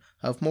direction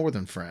of more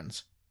than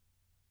friends.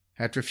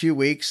 After a few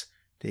weeks,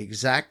 the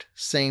exact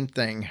same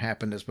thing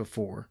happened as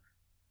before.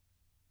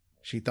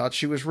 She thought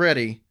she was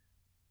ready,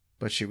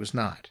 but she was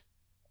not.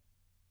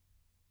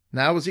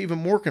 Now I was even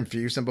more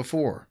confused than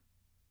before.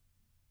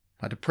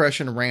 My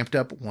depression ramped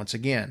up once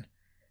again.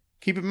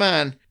 Keep in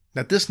mind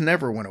that this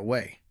never went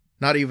away,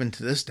 not even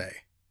to this day.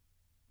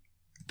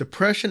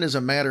 Depression is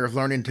a matter of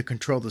learning to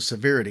control the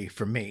severity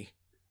for me.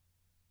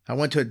 I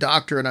went to a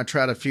doctor and I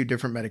tried a few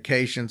different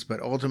medications,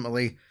 but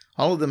ultimately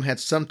all of them had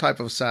some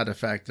type of side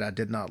effect that I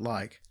did not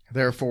like.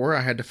 Therefore,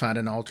 I had to find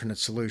an alternate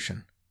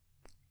solution.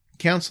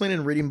 Counseling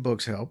and reading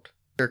books helped.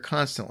 They're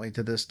constantly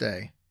to this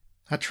day.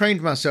 I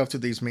trained myself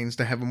through these means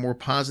to have a more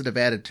positive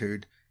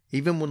attitude,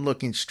 even when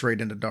looking straight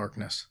into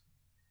darkness.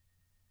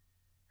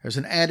 There's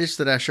an adage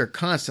that I share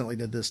constantly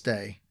to this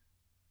day.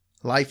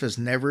 Life is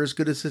never as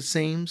good as it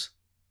seems,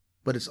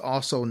 but it's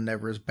also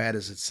never as bad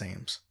as it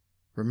seems.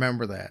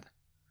 Remember that.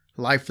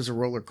 Life is a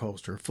roller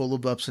coaster, full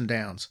of ups and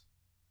downs.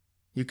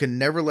 You can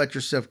never let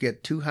yourself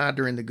get too high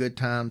during the good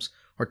times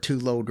or too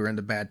low during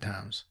the bad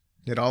times.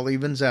 It all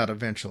evens out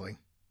eventually.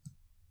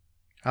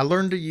 I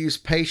learned to use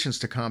patience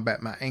to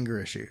combat my anger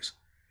issues.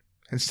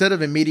 Instead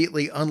of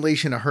immediately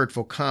unleashing a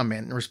hurtful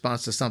comment in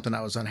response to something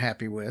I was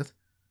unhappy with,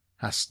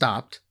 I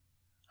stopped.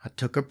 I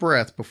took a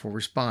breath before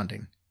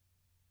responding.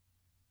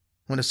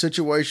 When a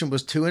situation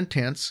was too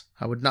intense,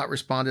 I would not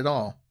respond at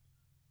all,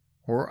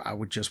 or I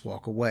would just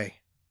walk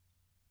away.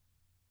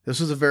 This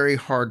was a very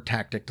hard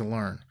tactic to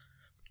learn.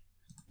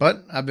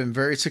 But I've been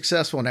very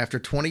successful, and after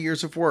 20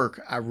 years of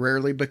work, I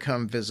rarely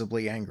become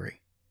visibly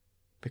angry.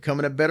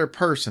 Becoming a better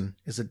person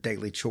is a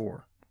daily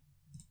chore.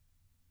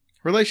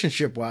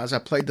 Relationship-wise, I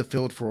played the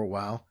field for a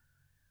while,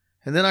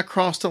 and then I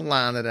crossed a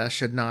line that I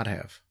should not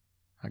have.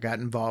 I got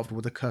involved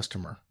with a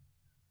customer,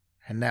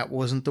 and that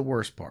wasn't the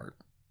worst part.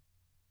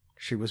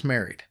 She was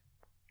married.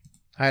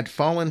 I had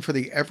fallen for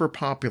the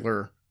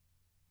ever-popular,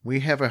 "We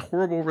have a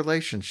horrible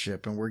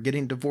relationship and we're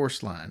getting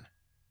divorced" line.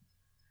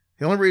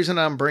 The only reason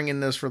I'm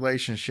bringing this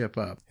relationship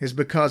up is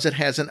because it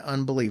has an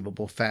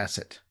unbelievable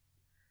facet.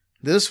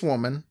 This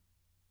woman,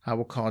 I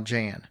will call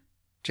Jan.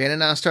 Jan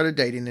and I started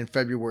dating in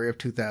February of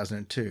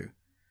 2002.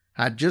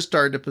 I had just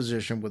started a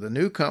position with a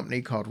new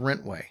company called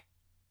Rentway.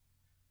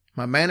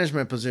 My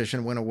management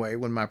position went away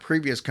when my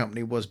previous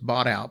company was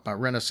bought out by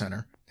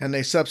Rent-A-Center, and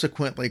they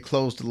subsequently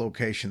closed the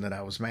location that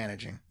I was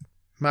managing.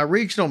 My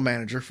regional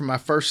manager for my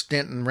first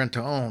stint in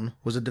rent-to-own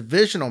was a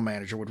divisional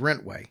manager with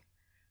Rentway.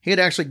 He had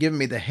actually given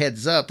me the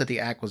heads up that the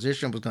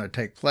acquisition was going to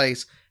take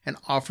place and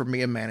offered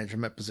me a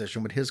management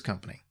position with his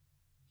company.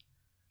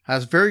 I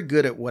was very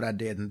good at what I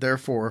did and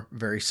therefore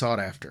very sought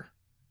after.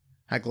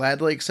 I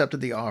gladly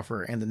accepted the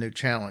offer and the new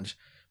challenge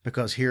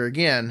because here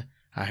again,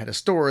 I had a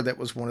store that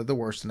was one of the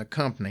worst in the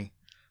company,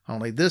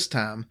 only this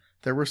time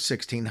there were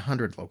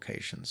 1,600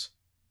 locations.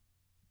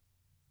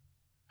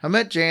 I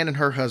met Jan and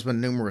her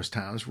husband numerous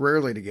times,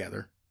 rarely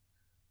together.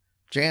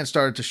 Jan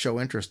started to show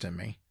interest in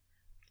me.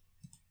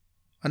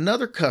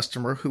 Another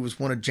customer who was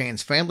one of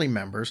Jan's family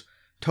members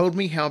told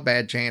me how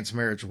bad Jan's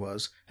marriage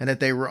was and that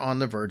they were on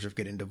the verge of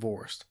getting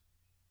divorced.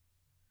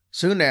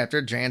 Soon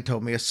after, Jan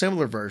told me a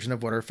similar version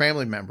of what her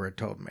family member had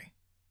told me.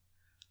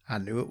 I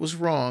knew it was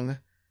wrong,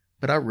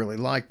 but I really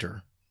liked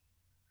her.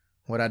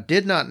 What I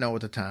did not know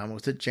at the time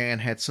was that Jan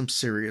had some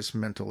serious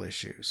mental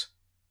issues.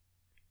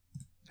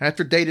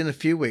 After dating a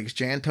few weeks,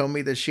 Jan told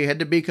me that she had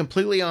to be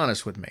completely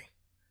honest with me.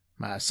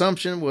 My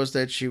assumption was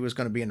that she was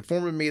going to be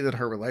informing me that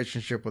her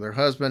relationship with her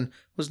husband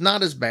was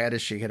not as bad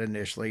as she had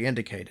initially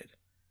indicated.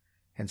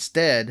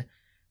 Instead,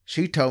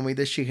 she told me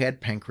that she had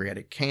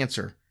pancreatic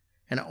cancer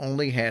and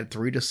only had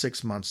 3 to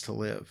 6 months to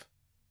live.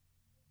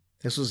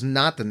 This was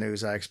not the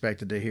news I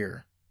expected to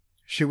hear.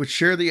 She would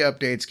share the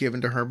updates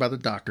given to her by the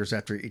doctors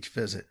after each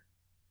visit.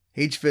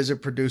 Each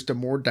visit produced a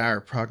more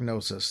dire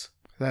prognosis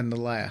than the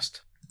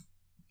last.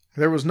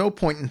 There was no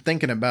point in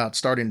thinking about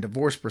starting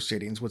divorce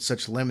proceedings with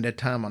such limited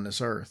time on this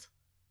earth.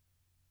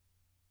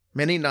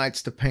 Many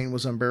nights the pain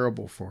was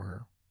unbearable for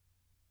her.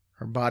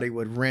 Her body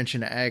would wrench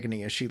in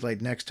agony as she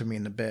laid next to me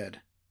in the bed.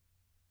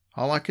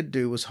 All I could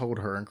do was hold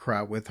her and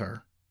cry with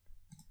her.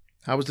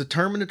 I was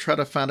determined to try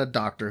to find a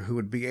doctor who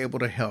would be able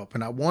to help,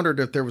 and I wondered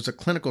if there was a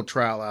clinical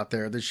trial out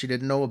there that she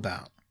didn't know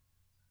about.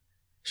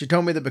 She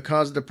told me that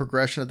because of the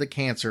progression of the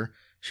cancer,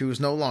 she was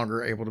no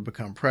longer able to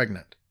become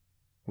pregnant.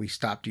 We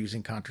stopped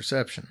using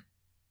contraception.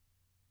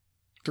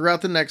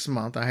 Throughout the next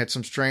month, I had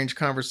some strange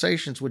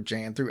conversations with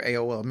Jan through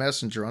AOL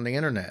Messenger on the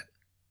internet.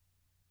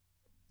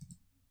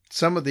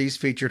 Some of these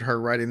featured her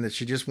writing that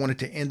she just wanted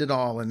to end it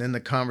all, and then the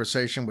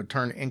conversation would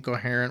turn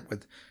incoherent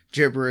with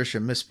gibberish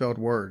and misspelled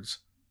words.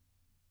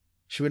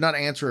 She would not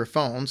answer her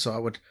phone, so I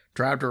would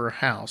drive to her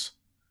house,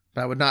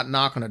 but I would not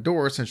knock on the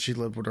door since she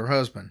lived with her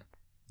husband.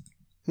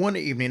 One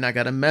evening, I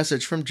got a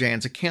message from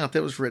Jan's account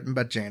that was written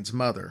by Jan's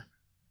mother.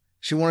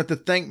 She wanted to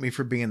thank me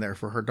for being there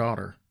for her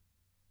daughter.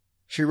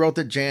 She wrote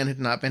that Jan had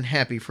not been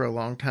happy for a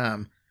long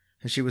time,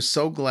 and she was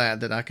so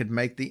glad that I could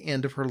make the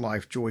end of her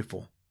life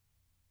joyful.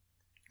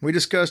 We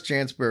discussed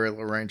Jan's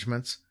burial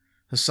arrangements,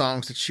 the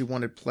songs that she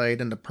wanted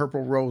played, and the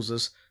purple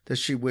roses that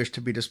she wished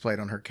to be displayed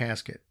on her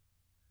casket.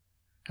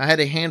 I had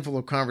a handful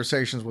of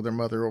conversations with her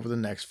mother over the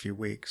next few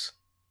weeks.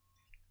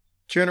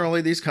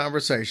 Generally, these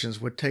conversations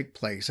would take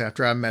place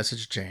after I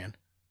messaged Jan.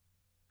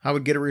 I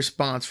would get a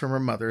response from her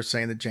mother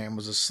saying that Jan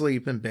was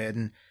asleep in bed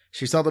and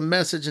she saw the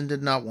message and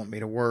did not want me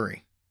to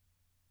worry.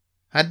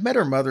 I'd met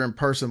her mother in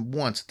person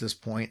once at this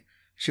point.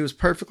 she was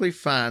perfectly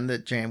fine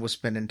that Jan was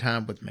spending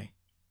time with me.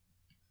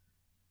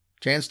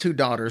 Jan's 2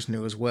 daughters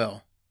knew as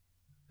well.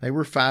 They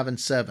were 5 and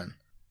 7,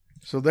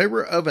 so they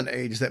were of an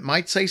age that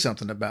might say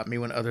something about me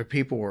when other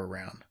people were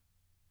around.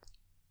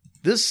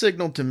 This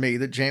signaled to me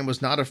that Jan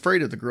was not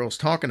afraid of the girls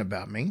talking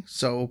about me,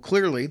 so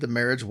clearly the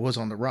marriage was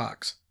on the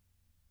rocks.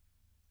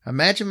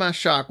 Imagine my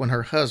shock when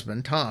her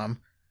husband,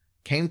 Tom,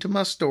 came to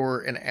my store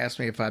and asked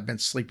me if I'd been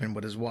sleeping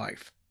with his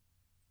wife.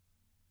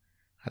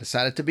 I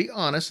decided to be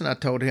honest, and I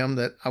told him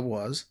that I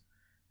was,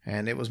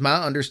 and it was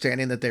my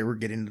understanding that they were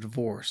getting a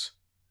divorce.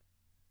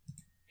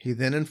 He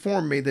then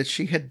informed me that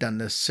she had done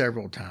this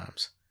several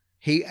times.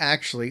 He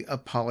actually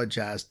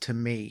apologized to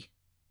me.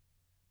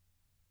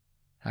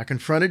 I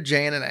confronted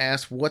Jan and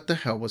asked what the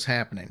hell was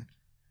happening.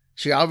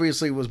 She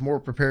obviously was more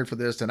prepared for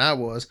this than I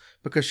was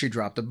because she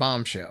dropped a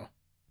bombshell.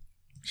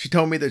 She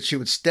told me that she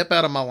would step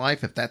out of my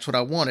life if that's what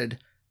I wanted,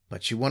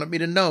 but she wanted me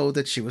to know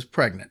that she was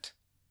pregnant.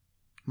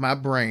 My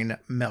brain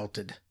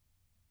melted.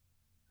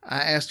 I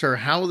asked her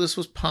how this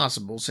was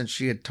possible since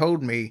she had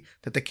told me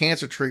that the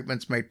cancer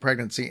treatments made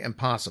pregnancy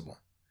impossible.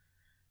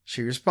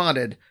 She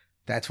responded,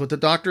 "That's what the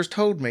doctors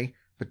told me,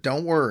 but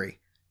don't worry,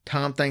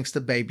 Tom thinks the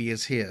baby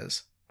is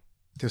his."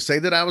 To say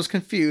that I was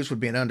confused would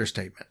be an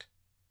understatement.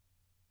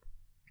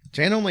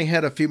 Jan only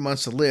had a few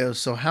months to live,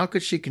 so how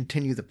could she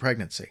continue the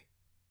pregnancy?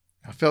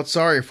 I felt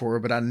sorry for her,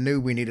 but I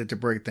knew we needed to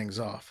break things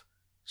off,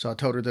 so I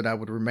told her that I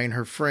would remain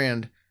her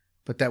friend,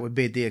 but that would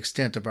be the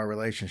extent of our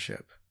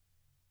relationship.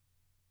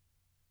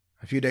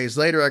 A few days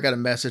later, I got a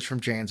message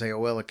from Jan's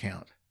AOL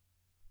account.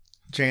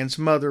 Jan's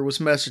mother was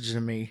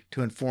messaging me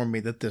to inform me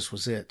that this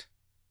was it,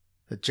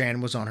 that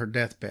Jan was on her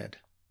deathbed.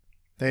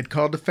 They had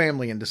called the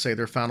family in to say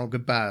their final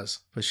goodbyes,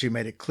 but she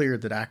made it clear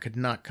that I could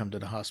not come to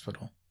the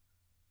hospital.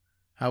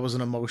 I was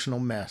an emotional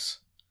mess.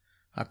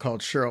 I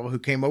called Cheryl, who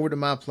came over to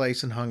my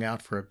place and hung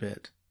out for a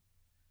bit.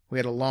 We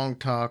had a long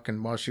talk,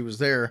 and while she was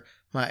there,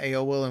 my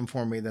AOL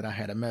informed me that I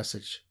had a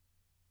message.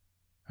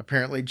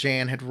 Apparently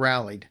Jan had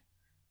rallied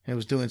and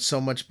was doing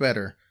so much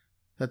better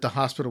that the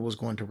hospital was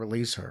going to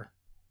release her.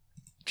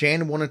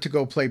 Jan wanted to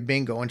go play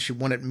bingo, and she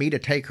wanted me to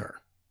take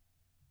her.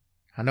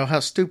 I know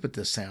how stupid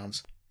this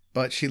sounds,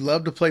 but she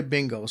loved to play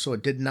bingo, so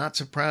it did not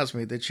surprise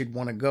me that she'd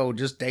want to go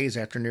just days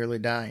after nearly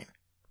dying.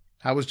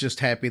 I was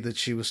just happy that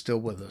she was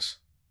still with us.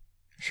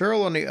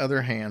 Cheryl, on the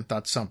other hand,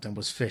 thought something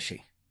was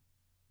fishy.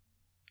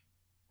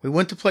 We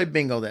went to play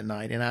bingo that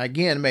night, and I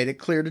again made it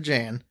clear to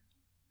Jan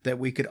that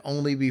we could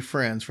only be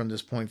friends from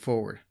this point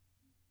forward.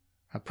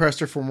 I pressed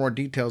her for more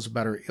details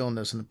about her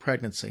illness and the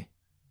pregnancy.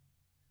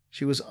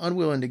 She was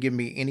unwilling to give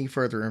me any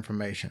further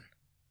information,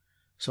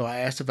 so I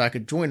asked if I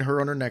could join her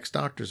on her next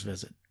doctor's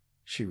visit.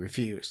 She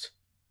refused.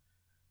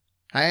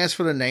 I asked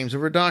for the names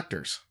of her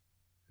doctors.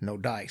 No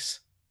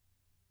dice.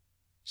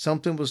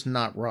 Something was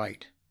not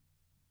right.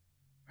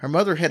 Her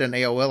mother had an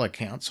AOL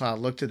account, so I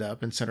looked it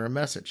up and sent her a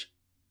message.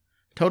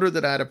 Told her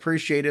that I'd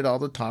appreciated all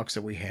the talks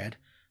that we had,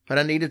 but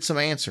I needed some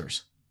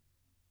answers.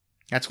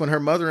 That's when her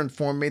mother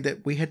informed me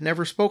that we had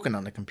never spoken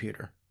on the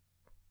computer.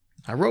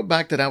 I wrote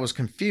back that I was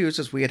confused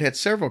as we had had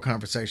several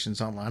conversations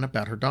online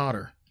about her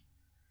daughter.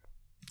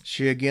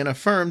 She again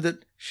affirmed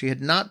that she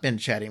had not been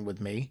chatting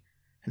with me,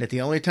 and that the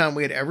only time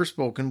we had ever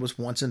spoken was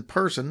once in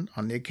person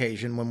on the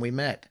occasion when we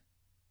met.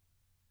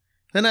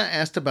 Then I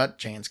asked about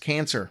Jan's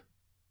cancer.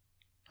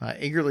 I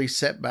eagerly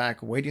sat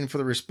back, waiting for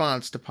the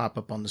response to pop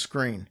up on the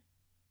screen.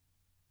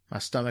 My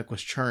stomach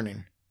was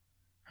churning.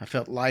 I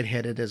felt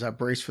lightheaded as I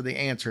braced for the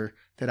answer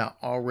that I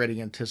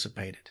already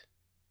anticipated.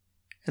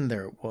 And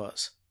there it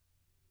was.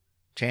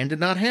 Jan did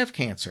not have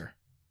cancer.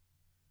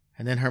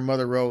 And then her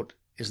mother wrote,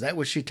 "Is that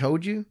what she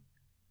told you?"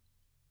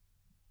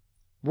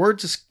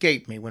 Words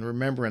escaped me when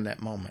remembering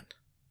that moment.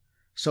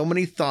 So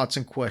many thoughts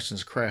and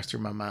questions crashed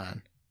through my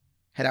mind.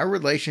 Had our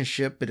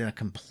relationship been a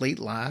complete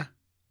lie?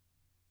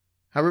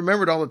 I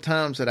remembered all the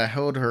times that I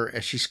held her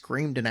as she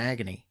screamed in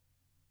agony.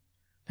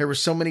 There were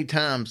so many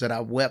times that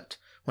I wept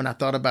when I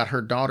thought about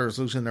her daughters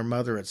losing their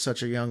mother at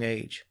such a young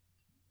age.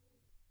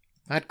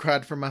 I'd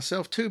cried for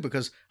myself too,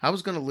 because I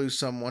was going to lose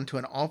someone to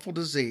an awful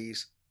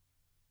disease,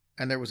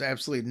 and there was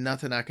absolutely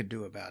nothing I could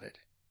do about it.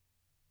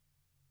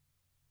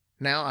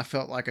 Now I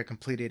felt like a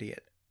complete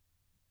idiot.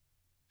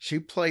 She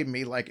played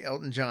me like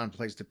Elton John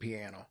plays the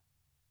piano.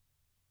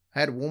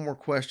 I had one more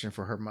question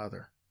for her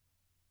mother.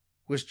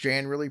 Was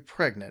Jan really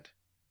pregnant,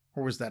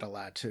 or was that a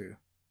lie too?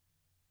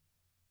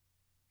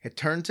 It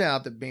turns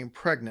out that being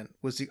pregnant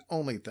was the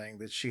only thing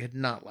that she had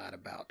not lied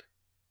about.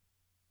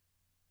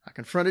 I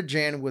confronted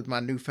Jan with my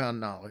newfound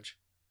knowledge.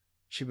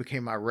 She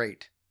became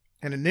irate,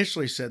 and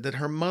initially said that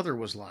her mother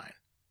was lying.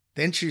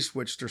 Then she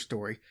switched her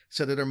story,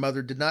 said that her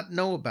mother did not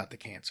know about the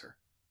cancer.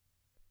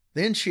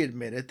 Then she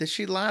admitted that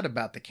she lied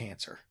about the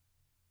cancer.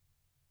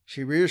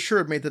 She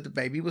reassured me that the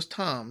baby was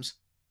Tom's,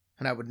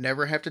 and I would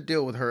never have to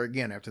deal with her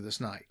again after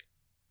this night.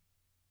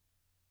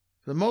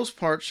 For the most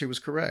part, she was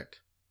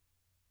correct.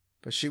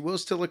 But she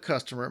was still a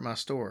customer at my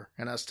store,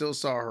 and I still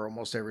saw her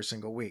almost every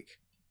single week.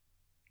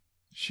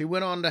 She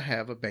went on to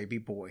have a baby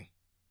boy.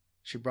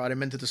 She brought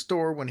him into the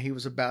store when he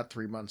was about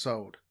 3 months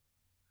old.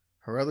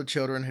 Her other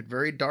children had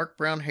very dark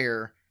brown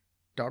hair,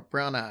 dark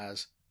brown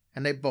eyes,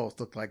 and they both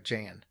looked like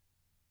Jan.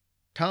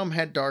 Tom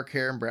had dark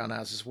hair and brown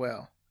eyes as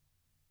well.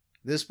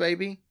 This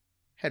baby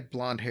had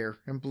blonde hair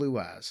and blue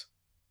eyes.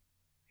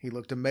 He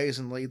looked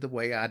amazingly the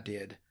way I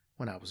did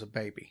when I was a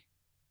baby.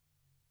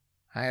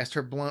 I asked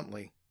her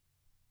bluntly,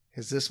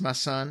 "Is this my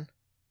son?"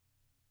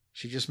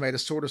 She just made a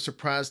sort of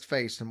surprised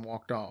face and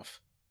walked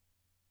off.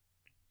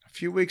 A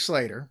few weeks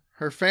later,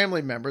 her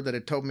family member that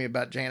had told me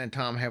about Jan and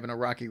Tom having a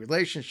rocky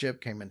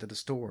relationship came into the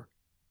store.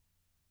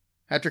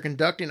 After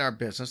conducting our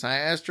business, I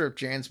asked her if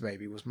Jan's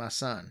baby was my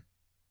son.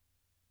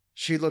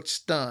 She looked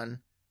stunned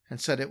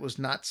and said it was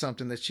not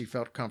something that she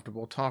felt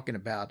comfortable talking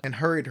about and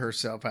hurried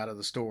herself out of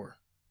the store.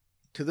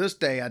 To this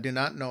day, I do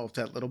not know if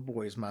that little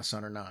boy is my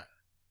son or not.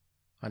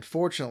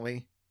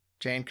 Unfortunately,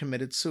 Jan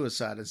committed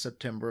suicide in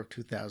September of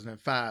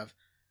 2005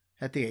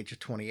 at the age of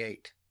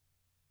 28.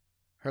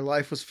 Her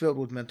life was filled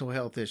with mental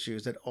health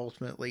issues that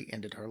ultimately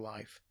ended her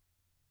life.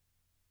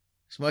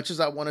 As much as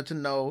I wanted to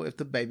know if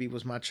the baby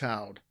was my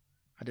child,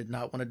 I did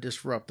not want to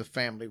disrupt the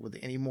family with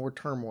any more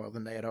turmoil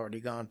than they had already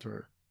gone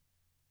through.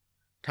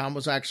 Tom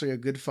was actually a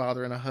good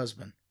father and a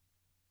husband.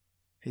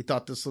 He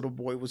thought this little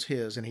boy was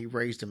his, and he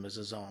raised him as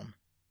his own.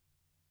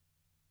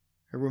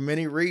 There were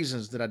many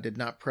reasons that I did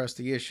not press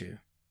the issue.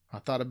 I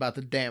thought about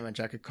the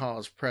damage I could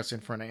cause pressing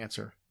for an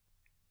answer.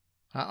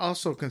 I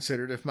also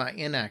considered if my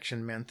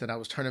inaction meant that I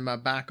was turning my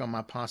back on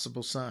my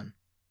possible son.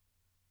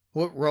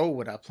 What role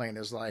would I play in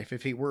his life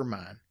if he were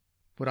mine?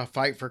 Would I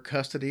fight for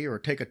custody or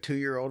take a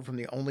 2-year-old from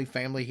the only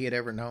family he had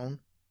ever known?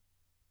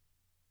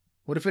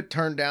 What if it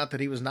turned out that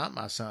he was not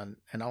my son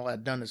and all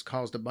I'd done is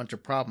caused a bunch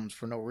of problems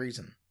for no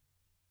reason?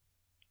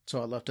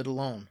 So I left it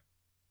alone,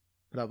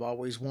 but I've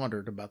always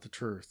wondered about the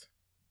truth.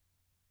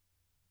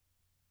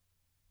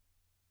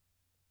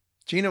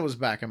 Gina was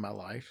back in my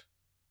life.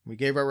 We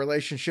gave our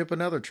relationship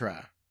another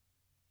try.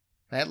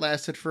 That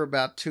lasted for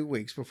about 2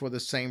 weeks before the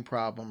same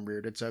problem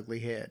reared its ugly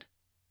head.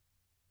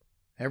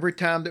 Every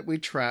time that we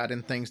tried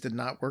and things did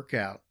not work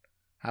out,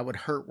 I would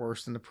hurt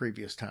worse than the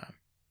previous time.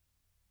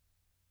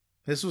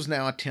 This was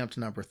now attempt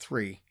number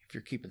 3, if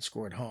you're keeping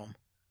score at home,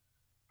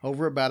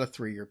 over about a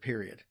 3-year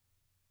period.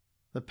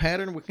 The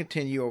pattern would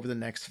continue over the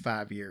next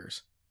 5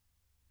 years.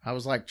 I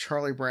was like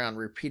Charlie Brown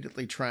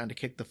repeatedly trying to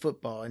kick the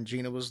football, and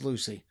Gina was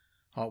Lucy,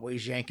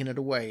 always yanking it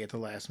away at the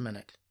last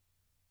minute.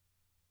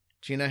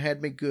 Gina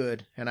had me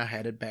good, and I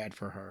had it bad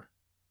for her.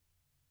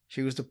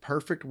 She was the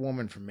perfect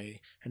woman for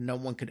me, and no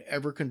one could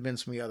ever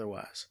convince me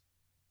otherwise.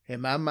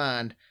 In my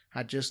mind,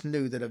 I just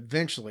knew that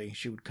eventually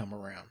she would come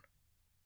around.